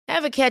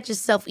Ever catch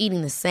yourself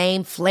eating the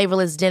same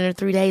flavorless dinner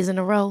 3 days in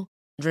a row?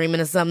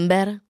 Dreaming of something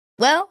better?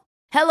 Well,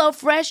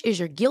 HelloFresh is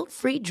your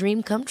guilt-free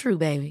dream come true,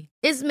 baby.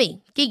 It's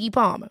me, Keke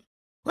Palmer.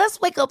 Let's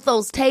wake up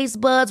those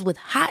taste buds with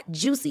hot,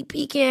 juicy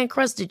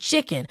pecan-crusted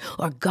chicken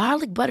or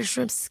garlic butter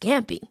shrimp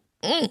scampi.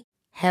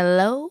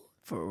 Hello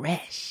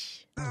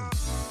Fresh.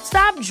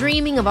 Stop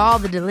dreaming of all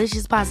the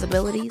delicious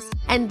possibilities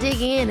and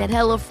dig in at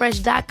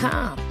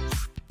HelloFresh.com.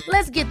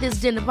 Let's get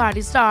this dinner party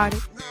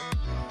started.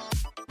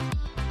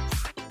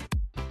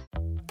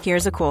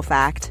 Here's a cool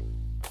fact.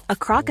 A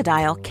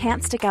crocodile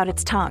can't stick out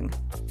its tongue.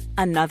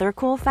 Another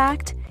cool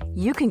fact,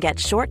 you can get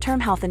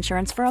short-term health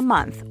insurance for a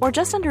month or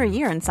just under a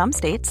year in some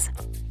states.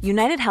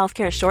 United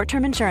Healthcare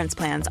short-term insurance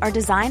plans are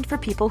designed for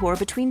people who are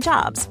between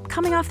jobs,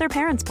 coming off their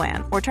parents'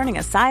 plan, or turning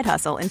a side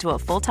hustle into a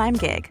full-time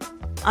gig.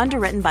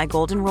 Underwritten by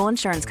Golden Rule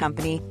Insurance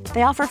Company,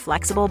 they offer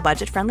flexible,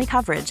 budget-friendly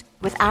coverage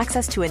with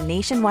access to a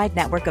nationwide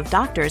network of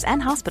doctors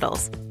and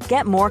hospitals.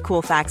 Get more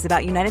cool facts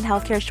about United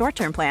Healthcare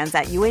short-term plans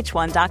at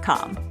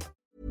uh1.com.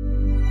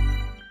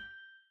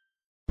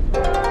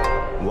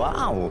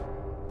 Wow.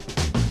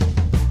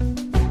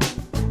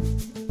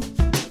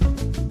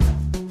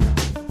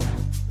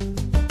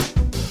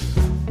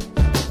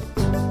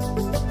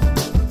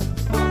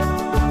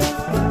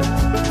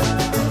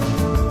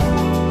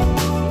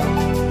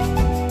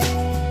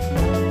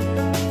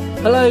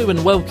 Hello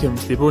and welcome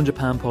to the Abroad in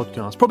Japan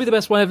podcast, probably the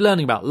best way of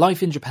learning about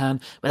life in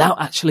Japan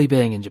without actually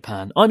being in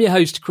Japan. I'm your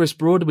host, Chris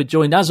Broad, and we're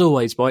joined as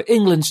always by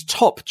England's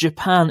top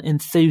Japan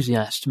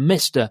enthusiast,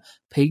 Mr.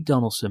 Pete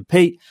Donaldson.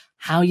 Pete,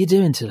 how are you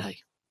doing today?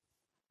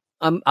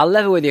 I'll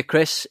level with you,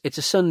 Chris. It's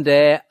a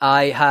Sunday.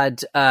 I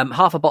had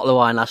half a bottle of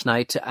wine last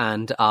night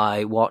and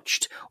I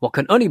watched what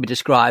can only be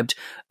described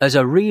as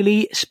a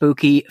really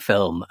spooky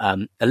film.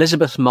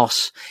 Elizabeth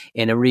Moss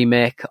in a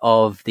remake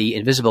of The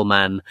Invisible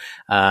Man.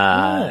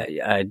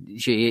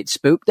 It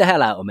spooked the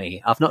hell out of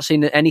me. I've not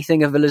seen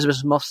anything of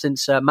Elizabeth Moss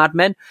since Mad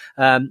Men.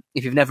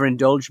 If you've never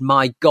indulged,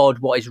 my God,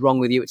 what is wrong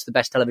with you? It's the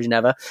best television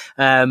ever.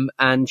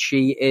 And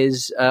she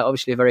is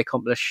obviously a very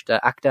accomplished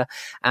actor.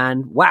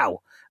 And wow.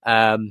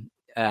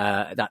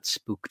 That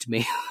spooked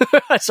me.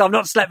 So I've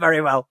not slept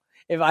very well,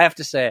 if I have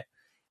to say. It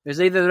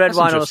was either the red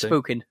wine or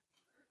spooking.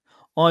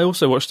 I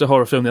also watched a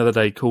horror film the other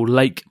day called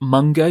Lake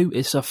Mungo.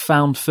 It's a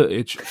found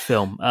footage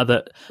film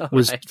that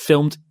was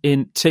filmed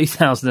in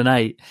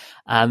 2008,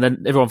 and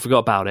then everyone forgot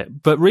about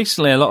it. But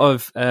recently, a lot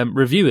of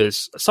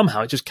reviewers,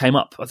 somehow it just came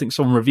up. I think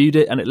someone reviewed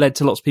it, and it led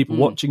to lots of people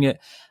watching it.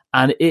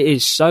 And it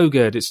is so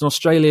good. It's an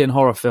Australian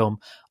horror film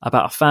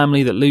about a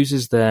family that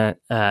loses their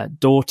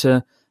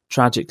daughter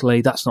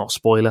tragically. That's not a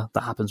spoiler.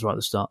 That happens right at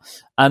the start.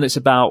 And it's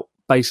about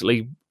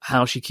basically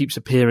how she keeps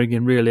appearing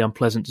in really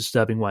unpleasant,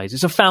 disturbing ways.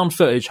 It's a found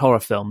footage horror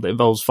film that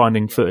involves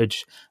finding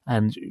footage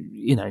and,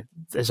 you know,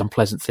 there's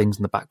unpleasant things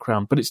in the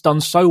background. But it's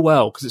done so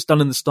well because it's done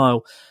in the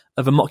style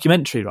of a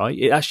mockumentary, right?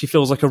 It actually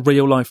feels like a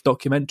real-life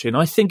documentary. And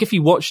I think if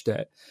you watched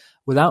it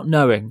without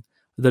knowing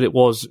that it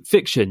was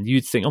fiction,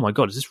 you'd think, oh my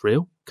God, is this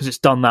real? Because it's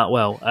done that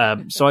well.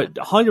 So I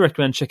highly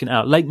recommend checking it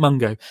out, Lake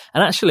Mungo.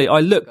 And actually, I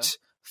looked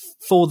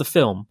for the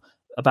film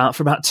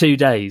for about 2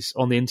 days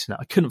on the internet.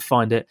 I couldn't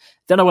find it.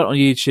 Then I went on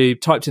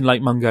YouTube, typed in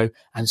Lake Mungo,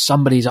 and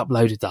somebody's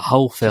uploaded the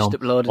whole film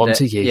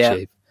onto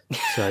YouTube. Yeah.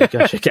 So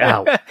go check it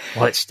out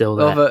while it's still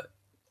there.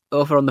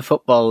 Over on the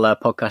football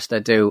podcast I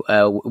do,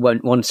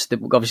 obviously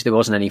there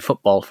wasn't any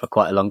football for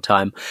quite a long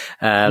time,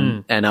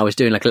 and I was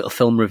doing like a little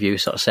film review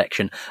sort of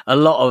section. A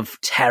lot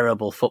of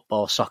terrible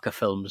football soccer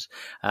films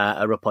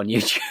are up on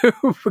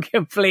YouTube,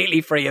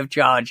 completely free of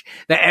charge,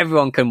 that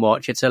everyone can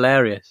watch. It's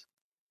hilarious.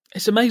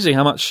 It's amazing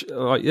how much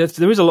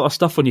there is a lot of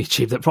stuff on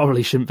YouTube that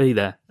probably shouldn't be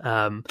there,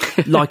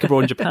 like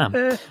Abroad in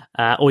Japan,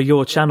 or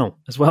your channel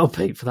as well,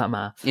 Pete, for that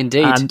matter.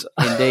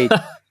 Indeed.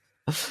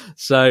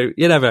 So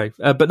you never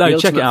know, but no,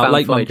 check it out,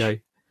 Lake Mungo.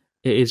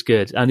 It is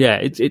good, and yeah,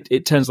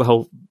 it turns the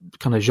whole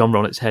kind of genre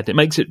on its head. It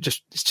makes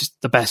it's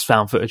just the best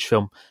found footage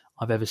film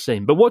I've ever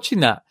seen. But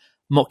watching that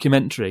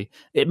mockumentary,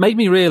 it made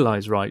me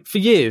realise, right, for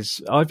years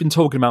I've been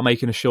talking about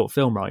making a short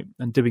film, right,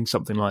 and doing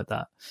something like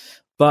that.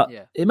 But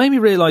it made me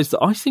realise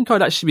that I think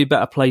I'd actually be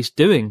better placed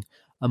doing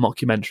a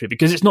mockumentary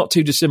because it's not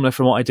too dissimilar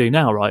from what I do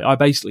now, right? I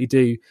basically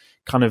do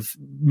kind of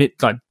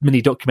like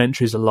mini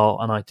documentaries a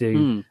lot, and I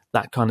do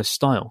that kind of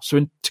style.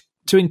 So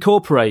to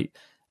incorporate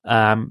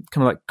kind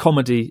of like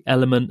comedy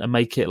element and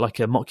make it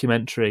like a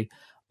mockumentary,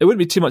 it wouldn't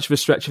be too much of a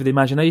stretch of the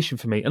imagination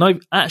for me. And I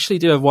actually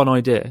do have one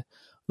idea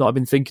that I've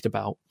been thinking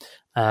about.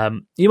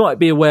 You might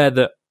be aware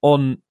that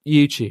on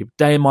YouTube,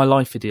 day in my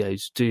life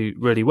videos do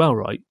really well,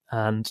 right?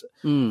 And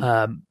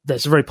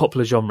there's a very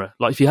popular genre.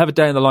 Like if you have a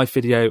day in the life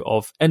video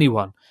of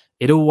anyone,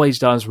 it always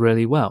does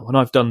really well. And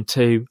I've done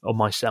 2 on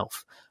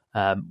myself,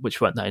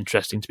 which weren't that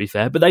interesting to be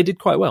fair, but they did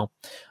quite well.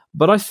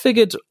 But I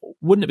figured,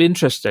 wouldn't it be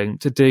interesting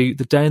to do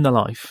the day in the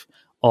life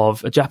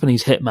of a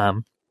Japanese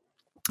hitman,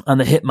 and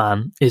the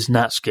hitman is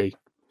Natsuki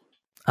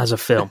as a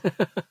film?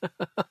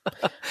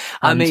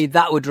 I mean,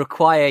 that would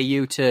require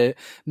you to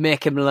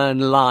make him learn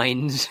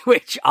lines,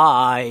 which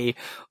I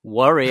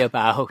worry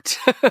about.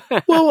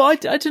 Well, I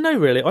don't know,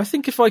 really. I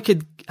think if I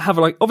could have,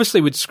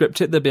 obviously we'd script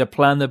it, there'd be a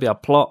plan, there'd be a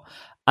plot,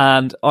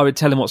 and I would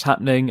tell him what's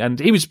happening, and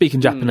he would speak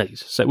in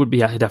Japanese, so it would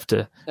be, he'd have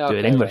to do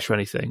it in English or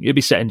anything. It'd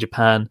be set in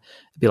Japan,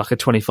 it'd be like a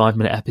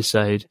 25-minute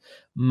episode.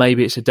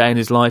 Maybe it's a day in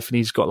his life, and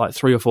he's got like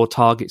 3 or 4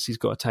 targets he's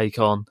got to take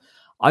on.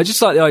 I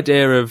just like the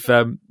idea of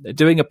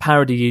doing a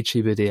parody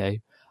YouTube video,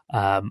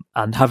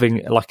 and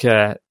having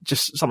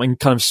just something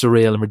kind of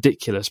surreal and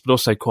ridiculous, but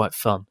also quite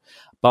fun.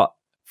 But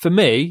for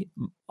me,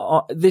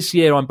 this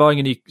year I'm buying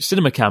a new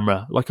cinema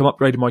camera. I'm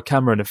upgrading my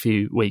camera in a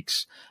few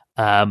weeks,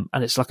 and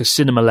it's like a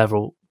cinema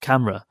level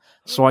camera,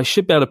 so I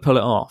should be able to pull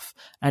it off.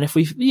 And if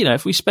we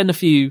spend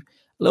a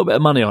little bit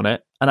of money on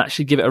it and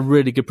actually give it a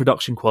really good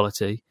production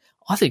quality,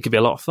 I think it could be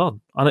a lot of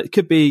fun, and it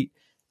could be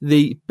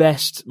the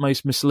best,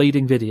 most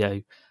misleading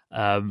video.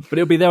 But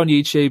it'll be there on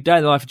YouTube, Day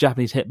in the Life of a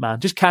Japanese Hitman,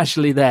 just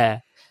casually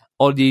there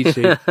on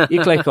YouTube.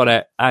 You click on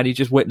it and you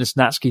just witness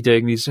Natsuki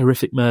doing these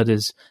horrific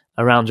murders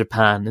around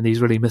Japan in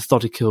these really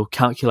methodical,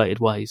 calculated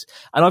ways.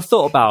 And I've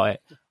thought about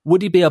it.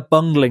 Would he be a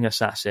bungling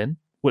assassin,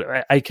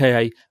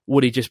 aka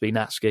would he just be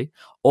Natsuki,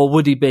 or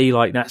would he be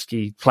like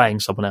Natsuki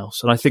playing someone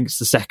else? And I think it's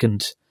the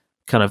second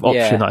kind of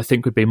option that I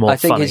think would be more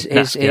funny. I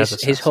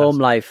think his home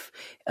life,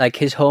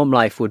 his home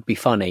life would be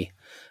funny.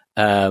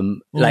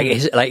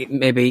 Maybe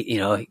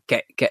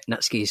get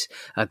Natsuki's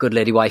good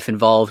lady wife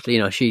involved.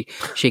 She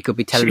could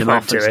be telling him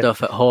off and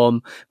stuff at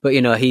home. But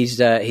he's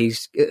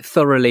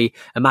thoroughly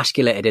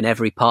emasculated in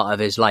every part of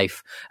his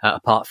life,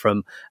 apart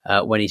from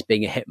when he's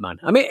being a hitman.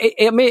 I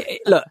mean,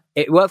 look,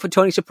 it worked for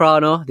Tony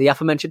Soprano, the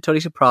aforementioned Tony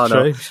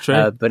Soprano. It's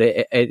true. But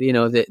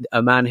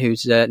a man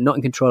who's not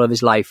in control of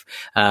his life,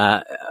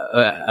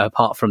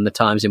 apart from the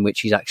times in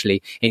which he's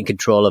actually in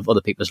control of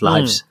other people's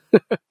lives.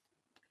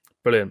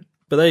 Brilliant.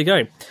 But there you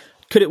go.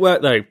 Could it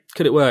work, though?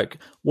 Could it work?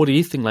 What do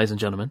you think, ladies and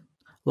gentlemen?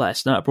 Let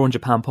us know at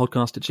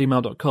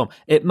brawnjapanpodcast@gmail.com.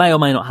 It may or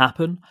may not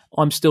happen.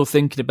 I'm still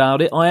thinking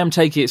about it. I am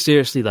taking it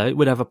seriously, though.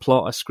 We'd have a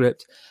plot, a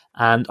script,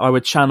 and I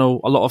would channel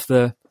a lot of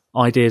the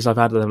ideas I've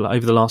had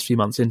over the last few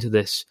months into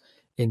this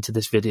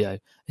video.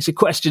 It's a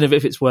question of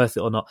if it's worth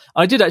it or not.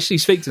 I did actually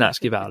speak to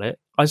Natsuki about it.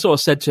 I sort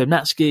of said to him,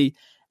 Natsuki,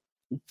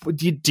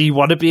 do you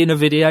want to be in a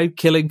video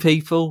killing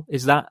people?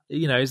 Is that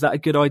a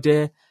good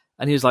idea?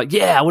 And he was like,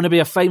 yeah, I want to be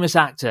a famous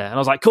actor. And I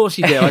was like, of course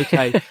you do.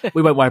 Okay,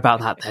 we won't worry about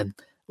that then.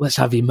 Let's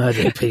have you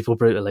murdering people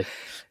brutally.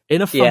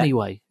 In a funny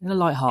way, in a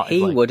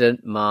light-hearted way. He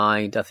wouldn't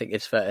mind, I think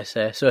it's fair to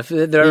say. So if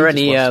there are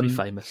any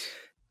famous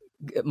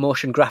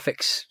motion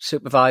graphics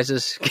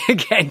supervisors,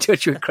 get in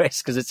touch with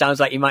Chris, because it sounds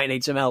like you might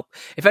need some help.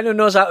 If anyone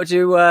knows how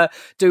to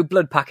do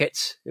blood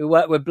packets, who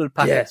work with blood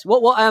packets,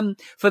 what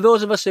for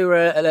those of us who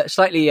are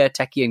slightly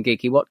techie and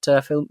geeky, what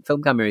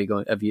film camera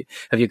have you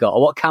got,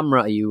 or what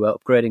camera are you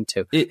upgrading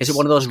to? Is it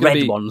one of those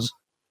red ones?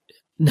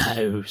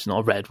 No, it's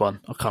not a red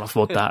one. I can't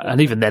afford that, and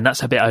even then,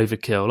 that's a bit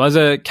overkill. There's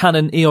a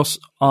Canon EOS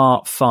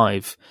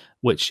R5,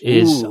 which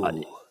is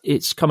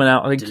it's coming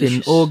out, I think,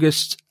 in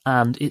August.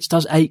 And it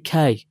does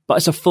 8K, but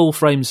it's a full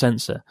frame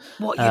sensor.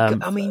 What?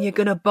 You're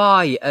going to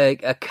buy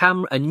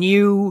a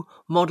new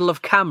model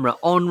of camera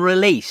on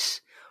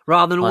release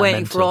rather than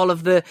waiting for all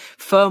of the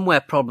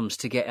firmware problems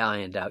to get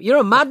ironed out. You're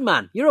a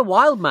madman. You're a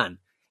wild man.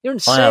 You're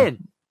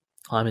insane.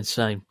 I'm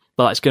insane,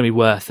 but it's going to be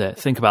worth it.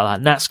 Think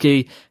about that.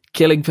 Natsuki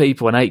killing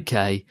people in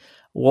 8K.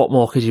 What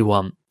more could you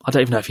want? I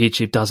don't even know if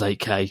YouTube does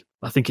 8K.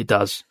 I think it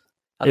does.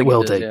 It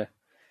will do. Yeah.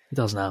 It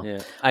does now.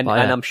 Yeah. And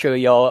I'm sure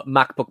your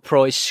MacBook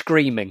Pro is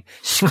screaming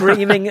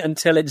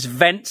until its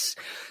vents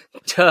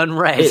turn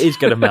red. It is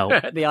going to melt.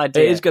 The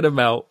idea. It is going to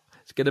melt.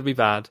 It's going to be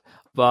bad.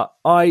 But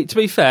to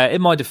be fair,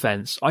 in my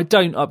defence, I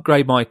don't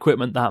upgrade my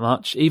equipment that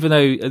much, even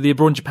though the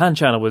Abroad Japan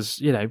channel was,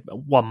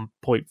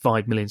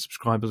 1.5 million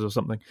subscribers or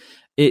something.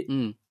 I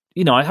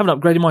haven't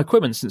upgraded my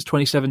equipment since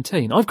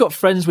 2017. I've got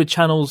friends with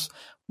channels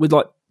with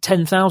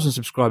 10,000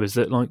 subscribers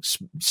that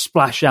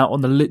splash out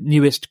on the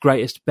newest,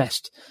 greatest,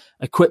 best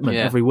equipment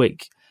every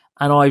week.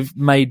 And I've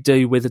made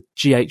do with a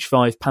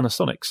GH5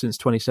 Panasonic since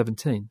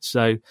 2017.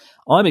 So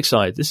I'm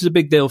excited. This is a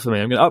big deal for me.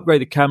 I'm going to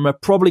upgrade the camera,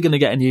 probably going to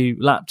get a new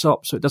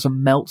laptop so it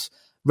doesn't melt,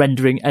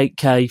 rendering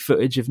 8K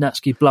footage of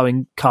Natsuki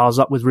blowing cars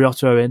up with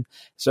Ryotaro in.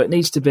 So it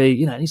needs to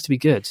be, it needs to be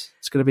good.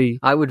 It's going to be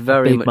I would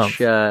very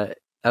much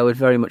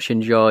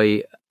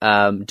enjoy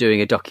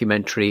doing a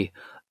documentary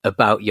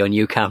about your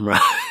new camera.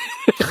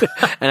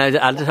 And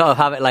I'd sort of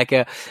have it like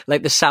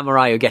the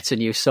samurai who gets a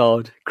new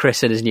sword,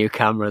 Chris and his new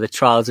camera, the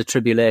trials, the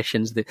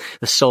tribulations, the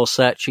soul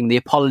searching, the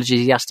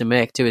apologies he has to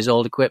make to his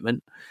old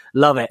equipment.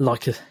 Love it.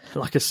 Like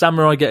a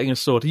samurai getting a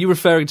sword. Are you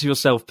referring to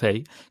yourself,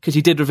 Pete? Because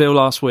you did reveal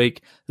last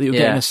week that you're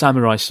getting a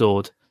samurai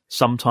sword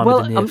sometime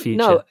in the near future.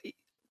 No.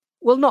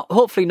 Well,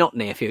 hopefully not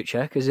near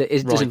future, because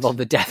it does involve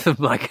the death of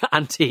my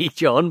auntie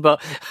John,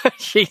 but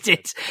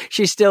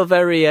she's still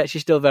very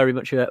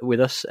much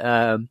with us.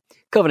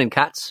 Covered in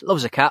cats,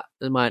 loves a cat,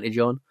 as my auntie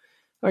John.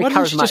 Why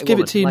don't you just give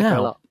it to you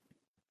now?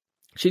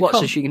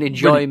 So she can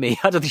enjoy really, me?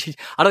 I don't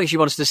think she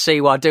wants to see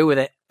what I do with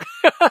it.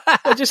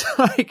 I just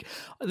like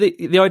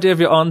the idea of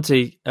your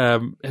auntie,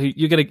 who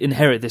you're going to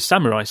inherit this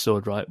samurai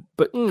sword, right?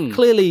 But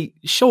clearly,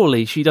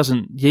 surely she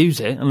doesn't use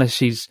it unless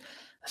she's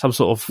some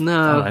sort of I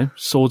don't know,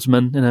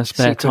 swordsman in her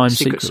spare time.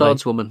 Secret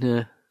swordswoman,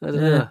 yeah. I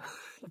don't know.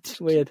 It's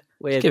weird.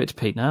 Just give it to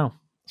Pete now.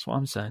 That's what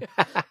I'm saying.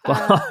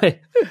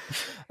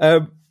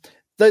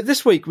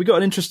 This week we got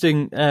an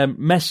interesting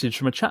message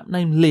from a chap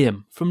named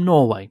Liam from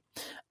Norway,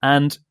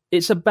 and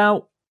it's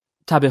about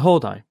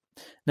tabehordai.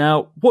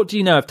 Now, what do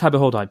you know of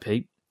tabehordai,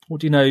 Pete?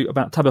 What do you know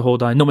about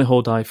tabehordai,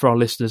 nomihodai for our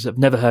listeners that have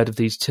never heard of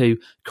these two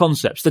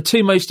concepts? The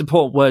two most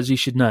important words you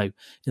should know in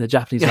the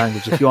Japanese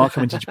language if you are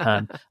coming to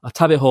Japan are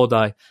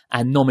tabehordai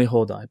and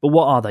nomihodai. But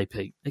what are they,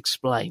 Pete?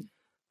 Explain.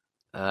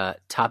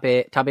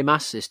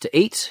 Tabimas is to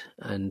eat,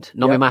 and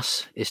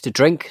nomimas is to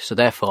drink. So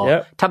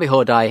therefore,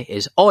 tabihodai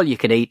is all you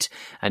can eat,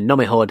 and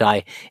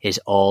nomihodai is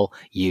all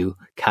you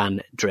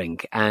can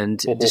drink. And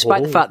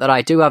despite the fact that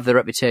I do have the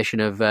reputation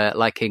of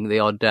liking the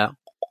odd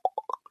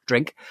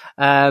drink,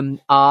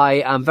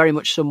 I am very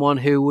much someone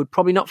who would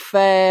probably not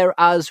fare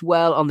as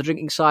well on the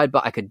drinking side,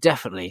 but I could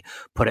definitely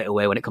put it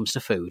away when it comes to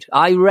food.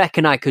 I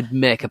reckon I could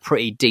make a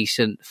pretty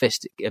decent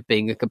fist at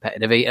being a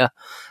competitive eater.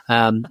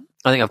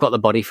 I think I've got the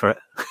body for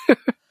it.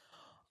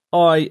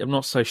 I am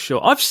not so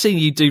sure. I've seen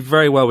you do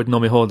very well with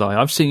nomihodai.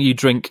 I've seen you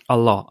drink a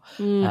lot.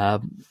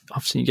 I've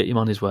seen you get your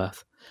money's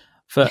worth.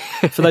 For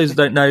those who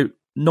don't know,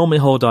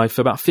 nomihodai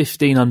for about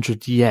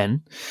 1,500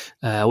 yen,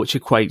 which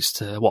equates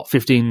to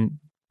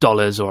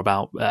 $15 or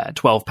about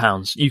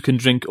 £12. You can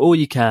drink all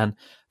you can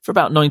for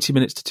about 90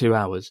 minutes to 2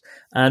 hours.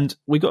 And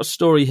we got a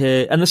story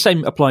here, and the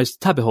same applies to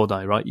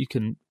tabehordai, right? You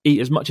can eat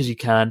as much as you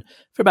can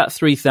for about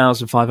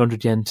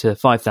 3,500 yen to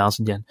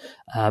 5,000 yen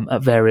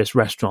at various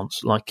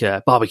restaurants, like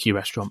a barbecue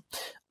restaurant.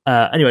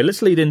 Anyway,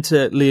 let's lead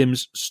into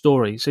Liam's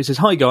story. So he says,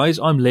 "Hi guys,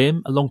 I'm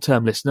Liam, a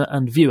long-term listener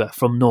and viewer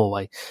from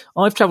Norway.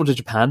 I've travelled to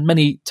Japan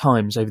many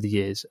times over the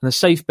years, and a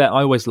safe bet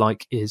I always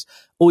like is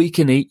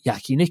all-you-can-eat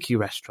yakiniku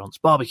restaurants,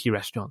 barbecue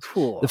restaurants.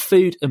 The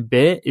food and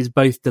beer is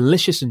both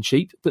delicious and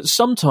cheap, but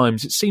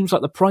sometimes it seems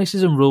like the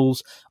prices and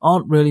rules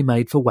aren't really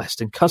made for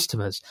Western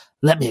customers.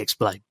 Let me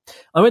explain.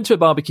 I went to a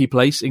barbecue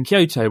place in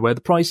Kyoto where the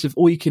price of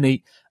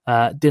all-you-can-eat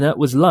dinner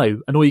was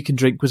low and all you can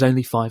drink was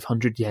only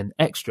 500 yen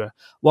extra.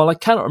 While I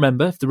cannot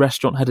remember if the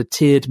restaurant had a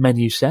tiered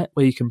menu set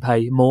where you can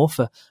pay more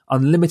for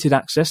unlimited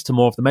access to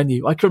more of the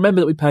menu, I can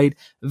remember that we paid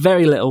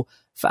very little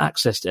for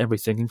access to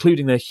everything,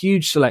 including their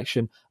huge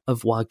selection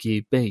of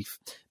Wagyu beef.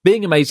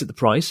 Being amazed at the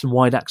price and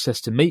wide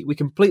access to meat, we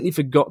completely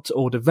forgot to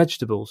order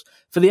vegetables.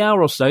 For the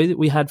hour or so that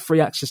we had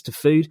free access to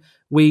food,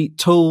 we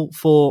tall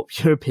for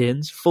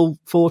Europeans, four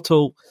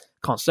tall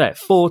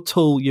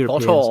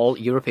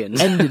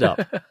Europeans ended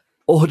up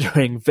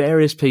ordering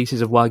various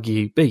pieces of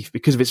Wagyu beef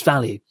because of its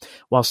value,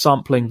 while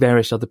sampling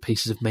various other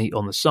pieces of meat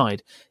on the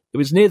side. It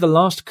was near the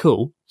last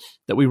call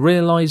that we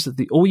realised that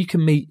the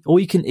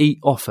all-you-can-eat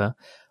offer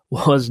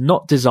was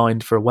not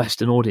designed for a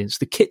Western audience.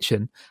 The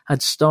kitchen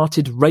had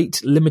started rate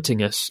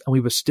limiting us, and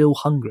we were still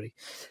hungry.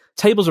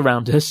 Tables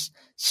around us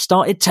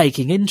started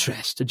taking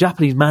interest. A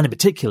Japanese man in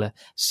particular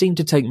seemed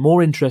to take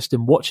more interest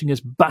in watching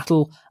us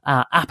battle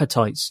our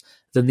appetites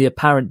than the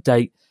apparent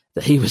date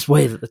that he was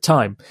with at the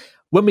time.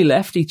 When we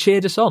left, he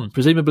cheered us on,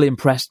 presumably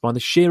impressed by the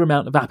sheer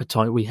amount of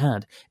appetite we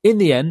had. In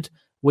the end,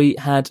 we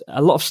had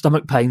a lot of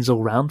stomach pains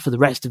all round for the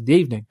rest of the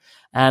evening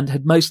and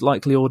had most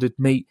likely ordered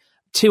meat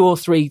 2 or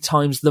 3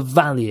 times the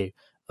value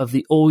of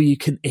the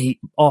all-you-can-eat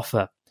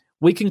offer.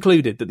 We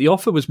concluded that the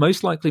offer was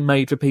most likely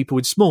made for people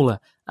with smaller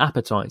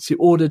appetites who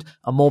ordered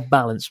a more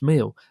balanced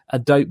meal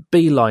and don't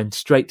beeline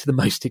straight to the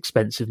most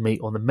expensive meat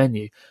on the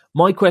menu.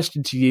 My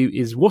question to you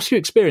is, what's your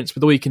experience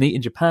with all you can eat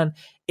in Japan?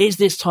 Is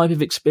this type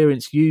of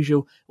experience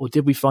usual, or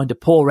did we find a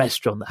poor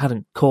restaurant that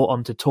hadn't caught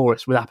on to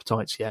tourists with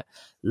appetites yet?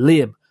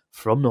 Liam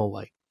from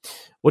Norway.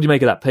 What do you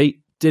make of that,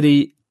 Pete? Did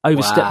he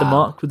overstep the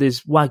mark with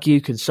his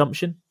Wagyu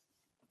consumption?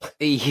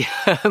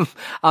 Yeah,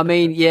 I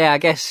mean, I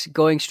guess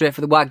going straight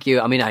for the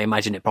Wagyu, I mean, I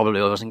imagine it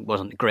probably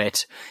wasn't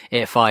great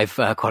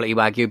A5 quality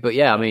Wagyu, but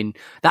I mean,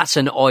 that's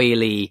an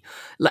oily,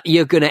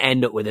 you're going to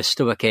end up with a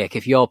stomachache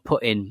if you're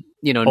putting,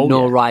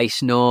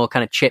 rice, no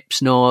kind of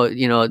chips, no,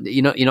 you're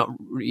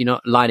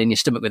not lining your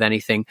stomach with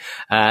anything,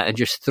 and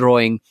just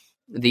throwing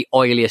the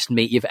oiliest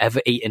meat you've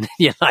ever eaten in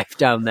your life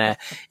down there.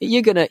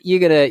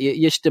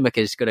 Your stomach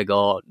is going to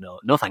go,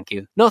 no, thank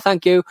you. No,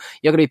 thank you.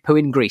 You're going to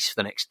be pooing grease for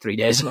the next 3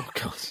 days. Oh,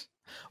 God.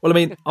 Well, I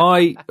mean,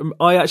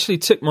 I actually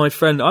took my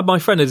friend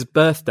his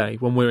birthday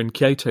when we were in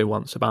Kyoto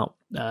once, about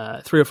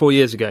 3 or 4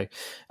 years ago,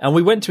 and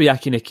we went to a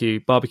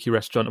yakiniku barbecue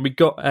restaurant, and we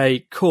got a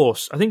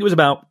course. I think it was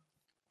about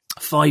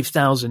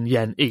 5,000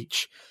 yen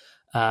each,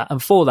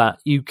 and for that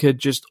you could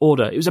just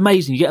order. It was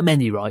amazing. You get a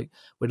menu, right,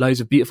 with loads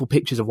of beautiful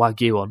pictures of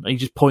Wagyu on, and you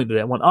just point at it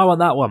and went, I want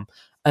that one,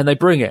 and they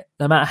bring it.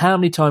 No matter how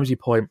many times you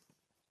point,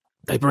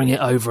 they bring it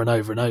over and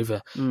over and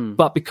over.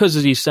 But because,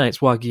 as you say, it's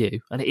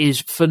Wagyu, and it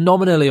is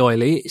phenomenally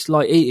oily, it's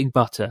like eating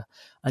butter,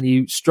 and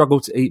you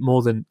struggle to eat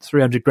more than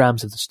 300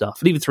 grams of the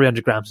stuff, and even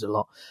 300 grams is a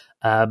lot.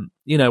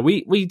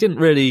 We didn't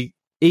really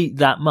eat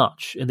that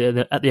much at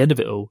the end of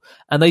it all.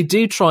 And they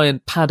do try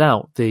and pad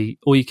out the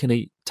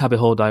all-you-can-eat tabe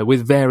hodai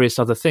with various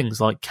other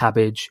things like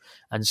cabbage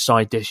and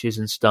side dishes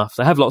and stuff.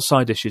 They have a lot of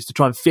side dishes to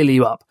try and fill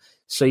you up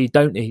so you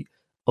don't eat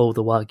all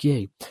the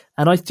Wagyu.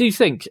 And I do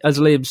think, as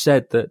Liam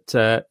said, that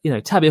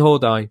tabe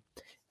hodai,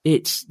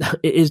 it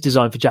is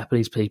designed for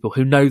Japanese people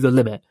who know the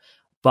limit.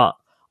 But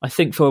I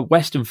think for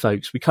Western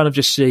folks, we kind of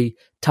just see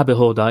tabe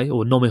hodai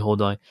or nomi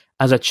hodai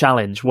as a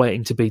challenge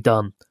waiting to be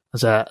done,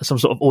 as some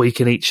sort of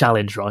all-you-can-eat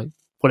challenge, right?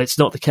 When it's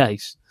not the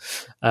case.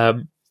 I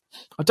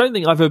don't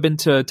think I've ever been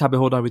to tabe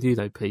hodai with you,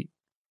 though, Pete.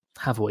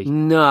 Have we?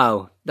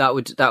 No, that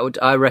would.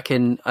 I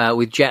reckon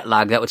with jet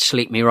lag, that would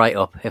sleep me right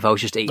up if I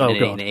was just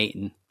eating and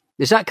eating.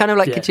 Is that kind of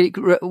like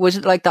was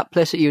it like that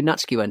place that you and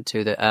Natsuki went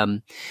to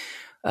that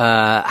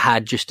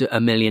had just a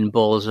million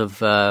balls of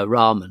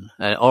ramen,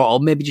 or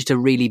maybe just a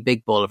really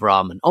big bowl of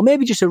ramen, or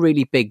maybe just a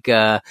really big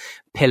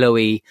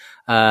pillowy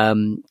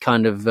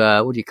kind of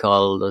what do you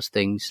call those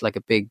things? Like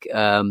a big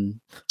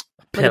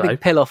like a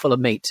big pillow full of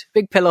meat,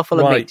 big pillow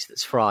full of meat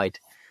that's fried.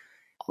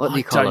 What do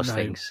you call those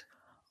things?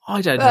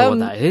 I don't know what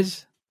that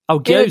is. Oh,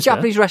 gyoza.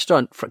 Japanese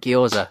restaurant for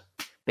gyoza,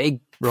 big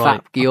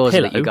fat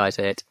gyoza that you guys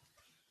ate.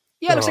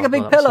 Yeah, it looks like a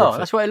big pillow.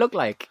 That's what it looked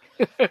like.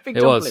 Big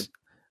it was.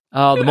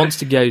 Oh, the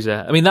monster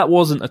gyoza. I mean, that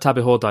wasn't a tabe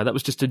hodai. That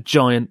was just a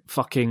giant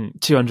fucking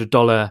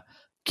 $200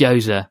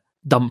 gyoza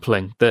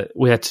dumpling that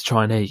we had to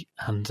try and eat.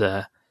 And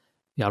I'd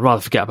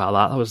rather forget about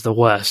that. That was the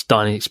worst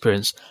dining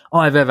experience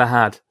I've ever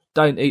had.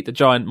 Don't eat the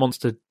giant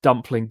monster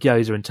dumpling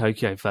gyoza in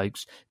Tokyo,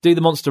 folks. Do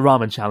the monster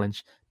ramen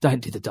challenge.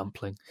 Don't do the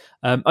dumpling.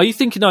 Are you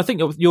thinking? I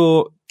think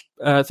you're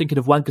thinking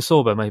of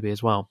wankosoba maybe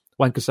as well.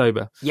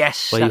 Wankosoba.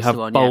 Yes, where you have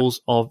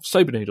bowls of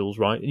soba noodles,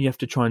 right? And you have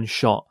to try and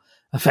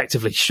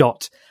effectively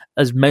shot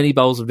as many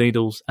bowls of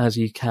noodles as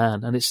you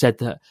can. And it's said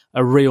that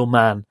a real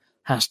man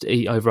has to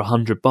eat over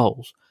 100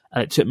 bowls.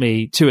 And it took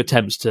me 2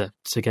 attempts to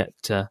get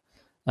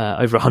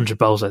over 100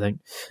 bowls, I think.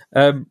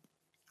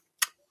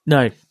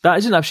 No, that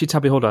isn't actually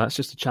tabe hodai. That's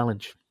just a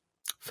challenge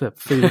for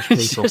foolish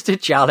people. It's just a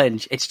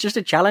challenge. It's just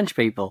a challenge,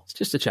 people. It's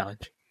just a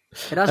challenge.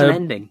 It has an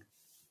ending.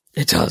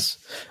 It does.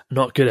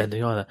 Not a good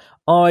ending either.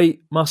 I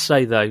must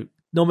say, though,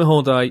 nomi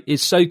hodai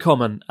is so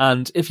common.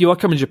 And if you are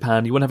coming to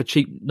Japan, you want to have a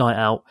cheap night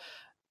out,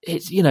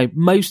 it's,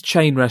 most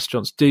chain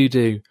restaurants do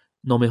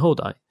nomi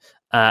hodai.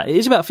 It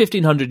is about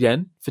 1,500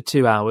 yen for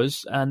 2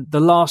 hours, and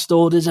the last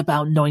order is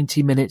about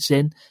 90 minutes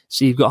in,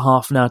 so you've got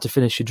half an hour to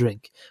finish your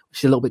drink, which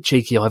is a little bit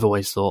cheeky, I've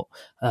always thought,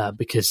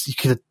 because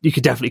you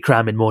could definitely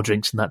cram in more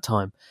drinks in that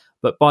time.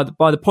 But by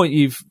the point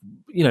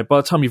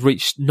by the time you've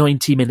reached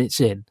 90 minutes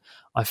in,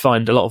 I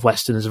find a lot of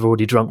Westerners have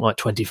already drunk like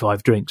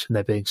 25 drinks and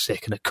they're being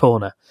sick in a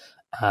corner.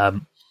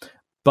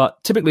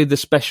 But typically the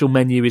special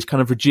menu is kind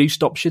of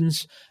reduced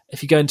options.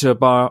 If you go into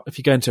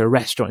a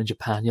restaurant in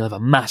Japan, you'll have a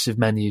massive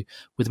menu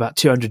with about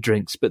 200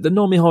 drinks. But the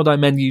nomi hodai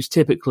menu is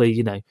typically,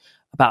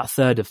 about a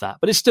third of that.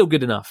 But it's still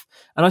good enough.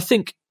 And I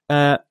think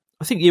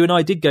you and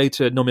I did go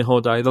to nomi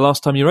hodai the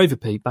last time you were over,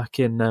 Pete, back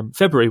in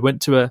February.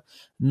 Went to a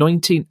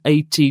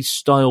 1980s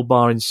style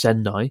bar in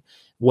Sendai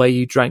where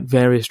you drank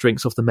various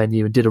drinks off the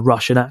menu and did a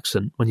Russian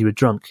accent when you were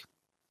drunk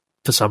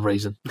for some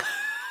reason.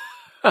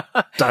 Don't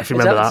know if you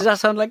remember that. Does that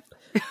sound like...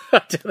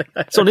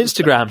 It's on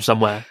Instagram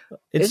somewhere.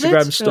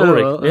 Instagram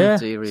story.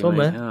 It's on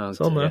there. Oh,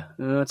 it's on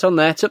there. It's on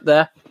there. It's up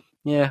there.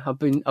 Yeah, I've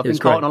been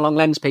caught on a long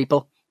lens,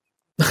 people.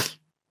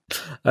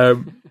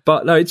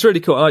 But no, it's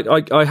really cool.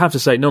 I have to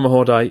say, nomi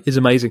hodai is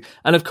amazing.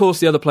 And of course,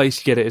 the other place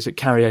you get it is at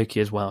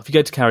karaoke as well. If you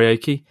go to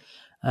karaoke,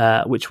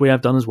 which we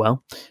have done as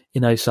well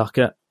in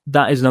Osaka,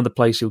 that is another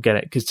place you'll get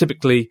it, because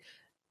typically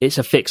it's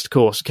a fixed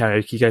course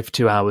karaoke. You go for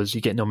 2 hours,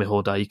 you get nomi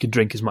hodai, you can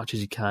drink as much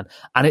as you can,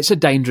 and it's a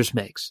dangerous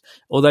mix.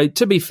 Although,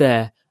 to be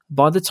fair,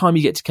 by the time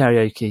you get to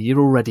karaoke, you're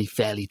already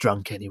fairly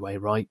drunk anyway,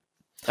 right?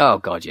 Oh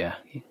God, yeah.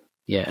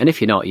 And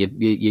if you're not,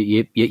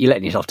 you're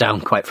letting yourself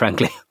down, quite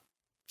frankly.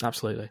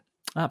 Absolutely.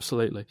 As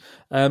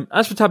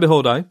for tabe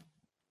hodai,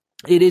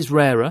 it is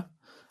rarer.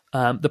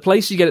 The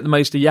place you get it the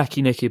most are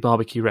yakiniku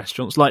barbecue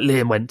restaurants, like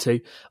Liam went to,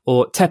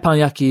 or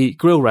teppanyaki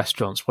grill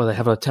restaurants, where they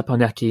have a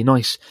teppanyaki,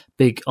 nice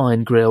big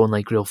iron grill, and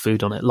they grill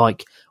food on it,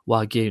 like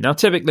Wagyu. Now,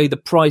 typically, the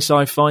price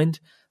I find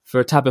for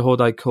a tabe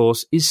hodai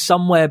course is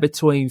somewhere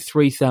between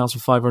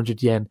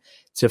 3,500 yen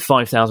to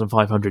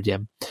 5,500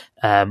 yen,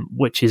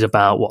 which is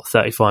about,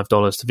 $35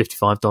 to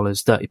 $55,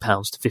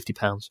 £30 to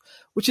 £50,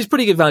 which is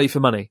pretty good value for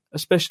money,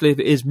 especially if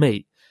it is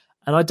meat.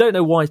 And I don't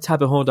know why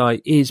tabe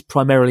hodai is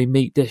primarily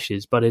meat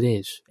dishes, but it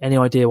is. Any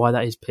idea why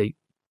that is, Pete?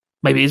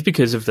 Maybe it's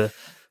because of the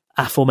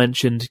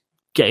aforementioned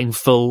getting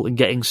full and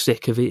getting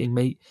sick of eating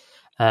meat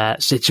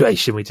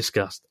situation we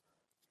discussed.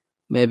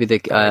 Maybe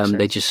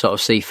they just sort of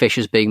see fish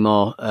as being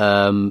more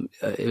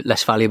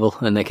less valuable,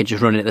 and they can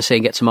just run it at the sea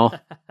and get some more.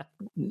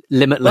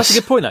 Limitless. That's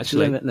a good point,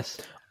 actually. Limitless.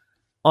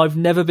 I've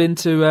never been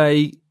to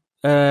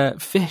a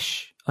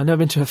fish. I've never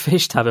been to a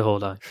fish tabe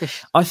hodai.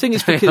 I think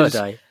it's because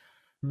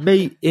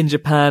meat in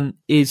Japan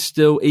is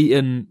still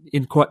eaten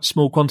in quite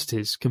small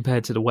quantities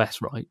compared to the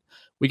West, right?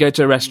 We go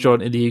to a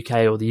restaurant in the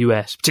UK or the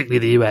US, particularly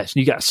the US,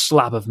 and you get a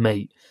slab of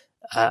meat,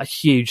 a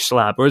huge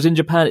slab. Whereas in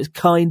Japan, it's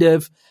kind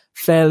of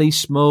fairly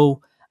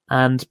small,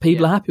 and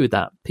people are happy with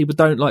that. People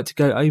don't like to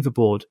go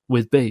overboard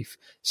with beef.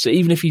 So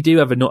even if you do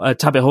have a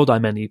Tabe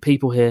Hodai menu,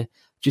 people here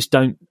just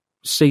don't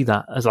see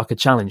that as like a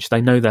challenge.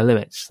 They know their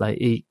limits. They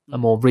eat a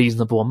more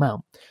reasonable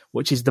amount,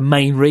 which is the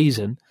main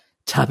reason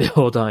Tabe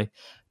Hodai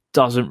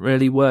doesn't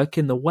really work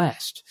in the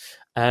West.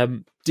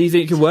 Do you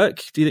think it could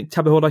work? Do you think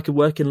Tabe Hodai could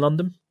work in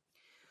London?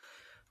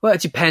 Well,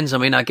 it depends. I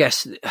mean, I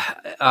guess,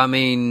 I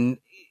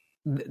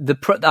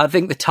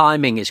think the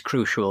timing is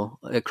crucial.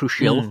 I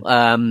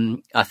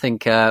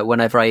think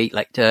whenever I eat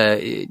like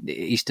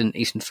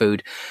Eastern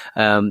food,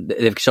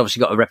 they've obviously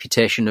got a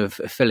reputation of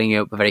filling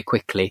you up very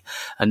quickly,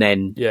 and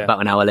then about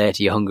an hour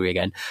later you're hungry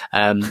again.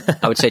 I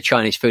would say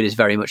Chinese food is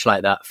very much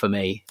like that for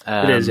me.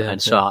 It is,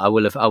 and so I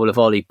will have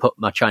already put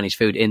my Chinese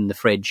food in the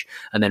fridge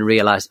and then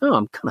realised,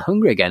 I'm kind of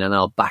hungry again, and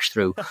I'll bash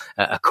through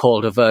a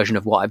colder version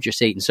of what I've just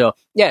eaten. So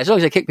yeah, as long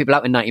as I kick people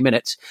out in 90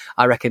 minutes,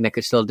 I reckon they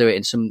could still do it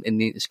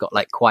it's got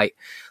like quite,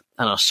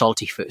 I don't know,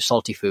 salty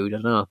food. I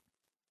don't know.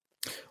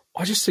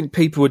 I just think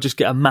people would just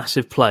get a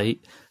massive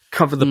plate,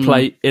 cover the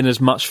plate in as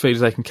much food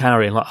as they can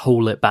carry, and like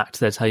haul it back to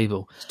their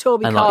table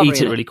and like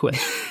eat it really quick.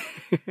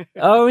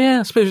 Oh yeah,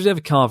 I suppose you have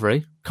a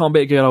carvery. Can't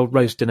beat a good old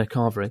roast dinner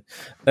carvery.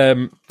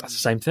 That's the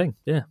same thing,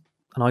 yeah.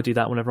 And I do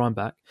that whenever I'm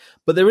back.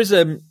 But there's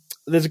a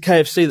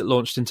KFC that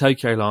launched in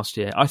Tokyo last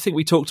year. I think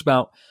we talked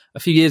about a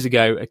few years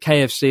ago. A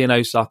KFC in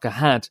Osaka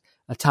had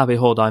a Tabe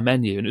Hodai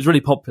menu, and it was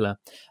really popular.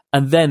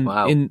 And then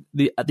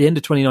at the end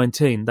of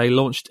 2019, they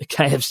launched a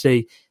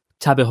KFC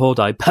Tabe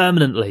Hodai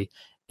permanently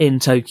in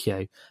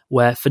Tokyo,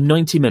 where for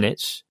 90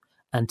 minutes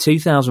and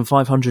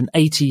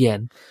 2,580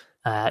 yen,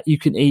 you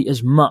can eat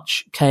as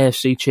much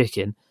KFC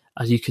chicken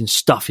as you can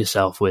stuff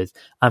yourself with.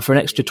 And for an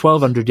extra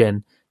 1,200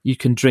 yen, you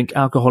can drink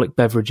alcoholic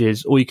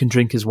beverages, or you can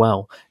drink as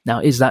well.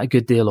 Now, is that a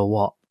good deal or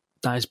what?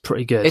 That is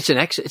pretty good. It's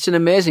an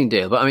amazing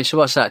deal. But I mean, so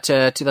what's that?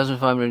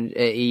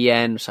 2,580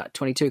 yen, what's that,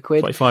 22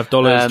 quid? $25,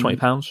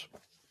 £20.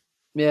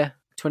 Yeah,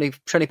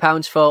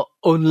 £20 for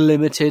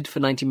unlimited for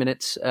 90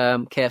 minutes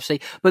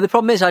KFC. But the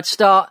problem is,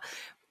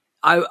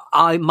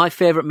 my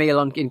favourite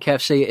meal in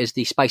KFC is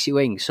the spicy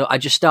wings. So I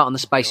just start on the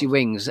spicy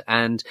wings,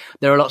 and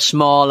they're a lot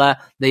smaller.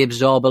 They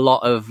absorb a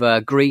lot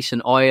of grease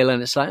and oil,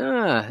 and it's like,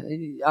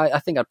 I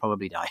think I'd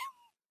probably die.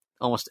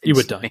 Almost instantly. You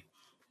would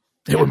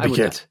die. It wouldn't be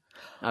good.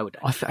 I would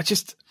die.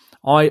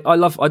 I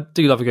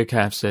do love a good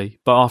KFC,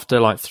 but after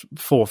like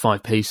 4 or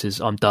 5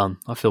 pieces, I'm done.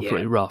 I feel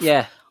pretty rough.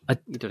 Yeah.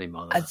 You don't need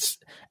more than that.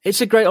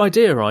 It's a great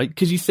idea, right?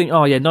 Because you think,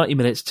 90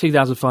 minutes,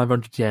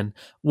 2,500 yen,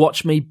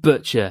 watch me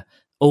butcher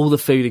all the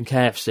food in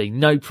KFC,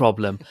 no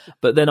problem.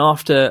 But then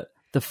after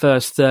the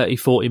first 30,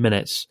 40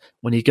 minutes,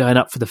 when you're going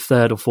up for the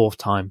 3rd or 4th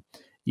time,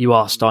 you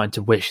are starting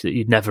to wish that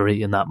you'd never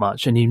eaten that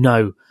much. And you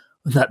know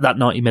that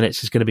 90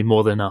 minutes is going to be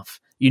more than enough.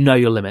 You know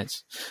your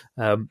limits.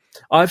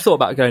 I've thought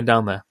about going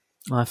down there.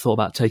 I've thought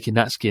about taking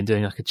Natsuki and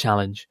doing like a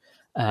challenge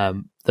that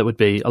would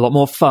be a lot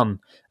more fun,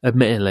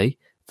 admittedly,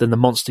 than the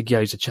Monster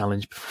Gyoza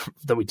challenge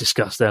that we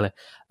discussed earlier.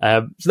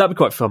 So that'd be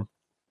quite fun.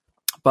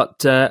 But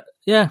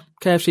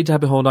KFC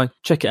Tabe Hodai,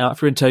 check it out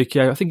if you're in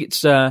Tokyo. I think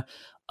it's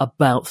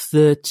about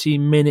 30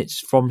 minutes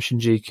from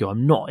Shinjuku.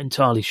 I'm not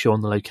entirely sure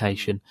on the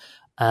location.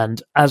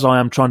 And as I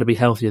am trying to be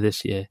healthier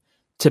this year,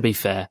 to be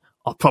fair,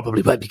 I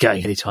probably won't be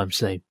going anytime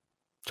soon.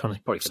 Trying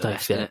to stay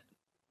fit.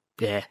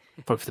 Yeah,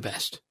 probably for the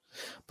best.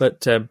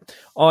 But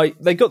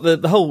they got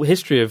the whole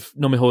history of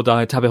Nome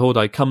Hodai, Tabe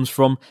Hodai comes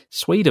from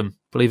Sweden,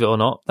 believe it or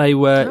not. They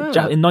were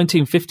in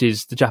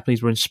 1950s. The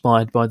Japanese were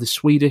inspired by the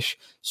Swedish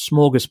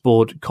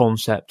smorgasbord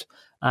concept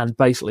and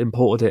basically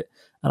imported it.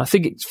 And I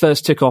think it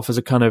first took off as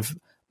a kind of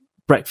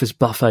breakfast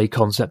buffet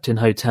concept in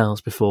hotels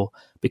before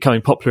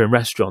becoming popular in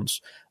restaurants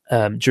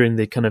during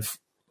the kind of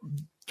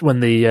when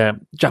the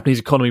Japanese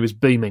economy was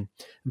booming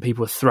and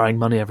people were throwing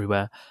money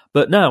everywhere.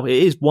 But now it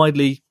is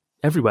widely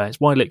everywhere. It's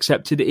widely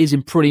accepted. It is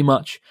in pretty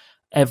much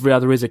every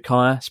other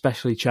izakaya,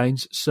 especially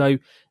chains. So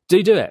do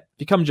it. If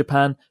you come to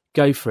Japan,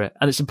 go for it.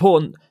 And it's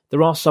important.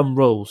 There are some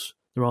rules.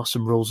 There are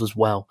some rules as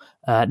well.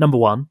 Number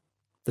one,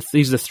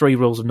 these are the 3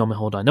 rules of Nome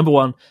Hodai. Number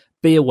one,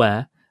 be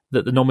aware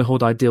that the Nome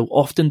Hodai deal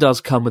often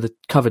does come with a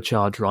cover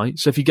charge, right?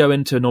 So if you go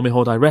into a Nome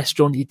Hodai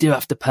restaurant, you do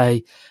have to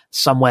pay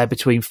somewhere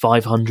between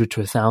 500 to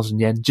 1,000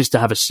 yen just to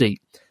have a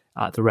seat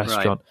at the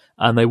restaurant.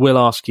 Right. And they will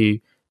ask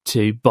you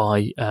to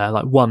buy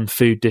like 1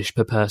 food dish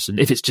per person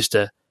if it's just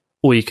a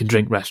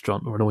all-you-can-drink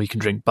restaurant or an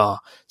all-you-can-drink bar.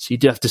 So you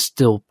do have to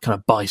still kind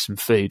of buy some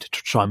food to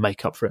try and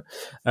make up for it.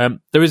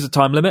 There is a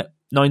time limit,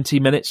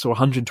 90 minutes or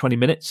 120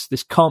 minutes.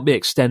 This can't be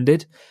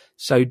extended,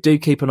 so do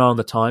keep an eye on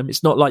the time.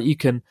 It's not like you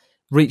can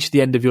reach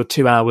the end of your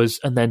 2 hours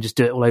and then just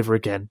do it all over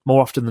again.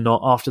 More often than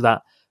not, after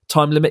that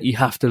time limit, you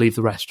have to leave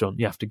the restaurant.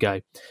 You have to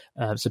go.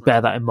 So bear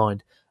that in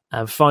mind.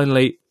 And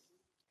finally,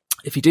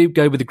 if you do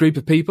go with a group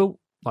of people,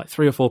 like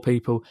 3 or 4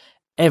 people,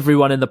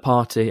 everyone in the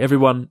party,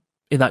 everyone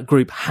in that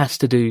group has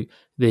to do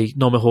the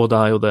Nome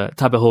Hodai or the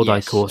Tabe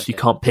Hodai course. Okay. You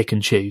can't pick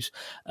and choose,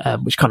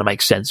 which kind of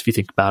makes sense if you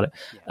think about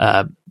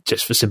it,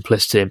 just for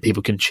simplicity, and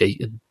people can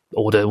cheat and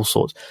order all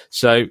sorts.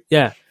 So,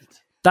 yeah,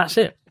 that's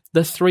it.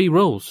 The 3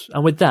 rules.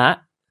 And with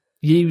that,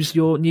 use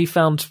your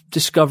newfound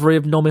discovery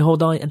of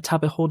Nomihodai and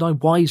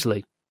Tabehodai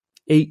wisely.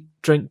 Eat,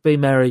 drink, be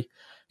merry,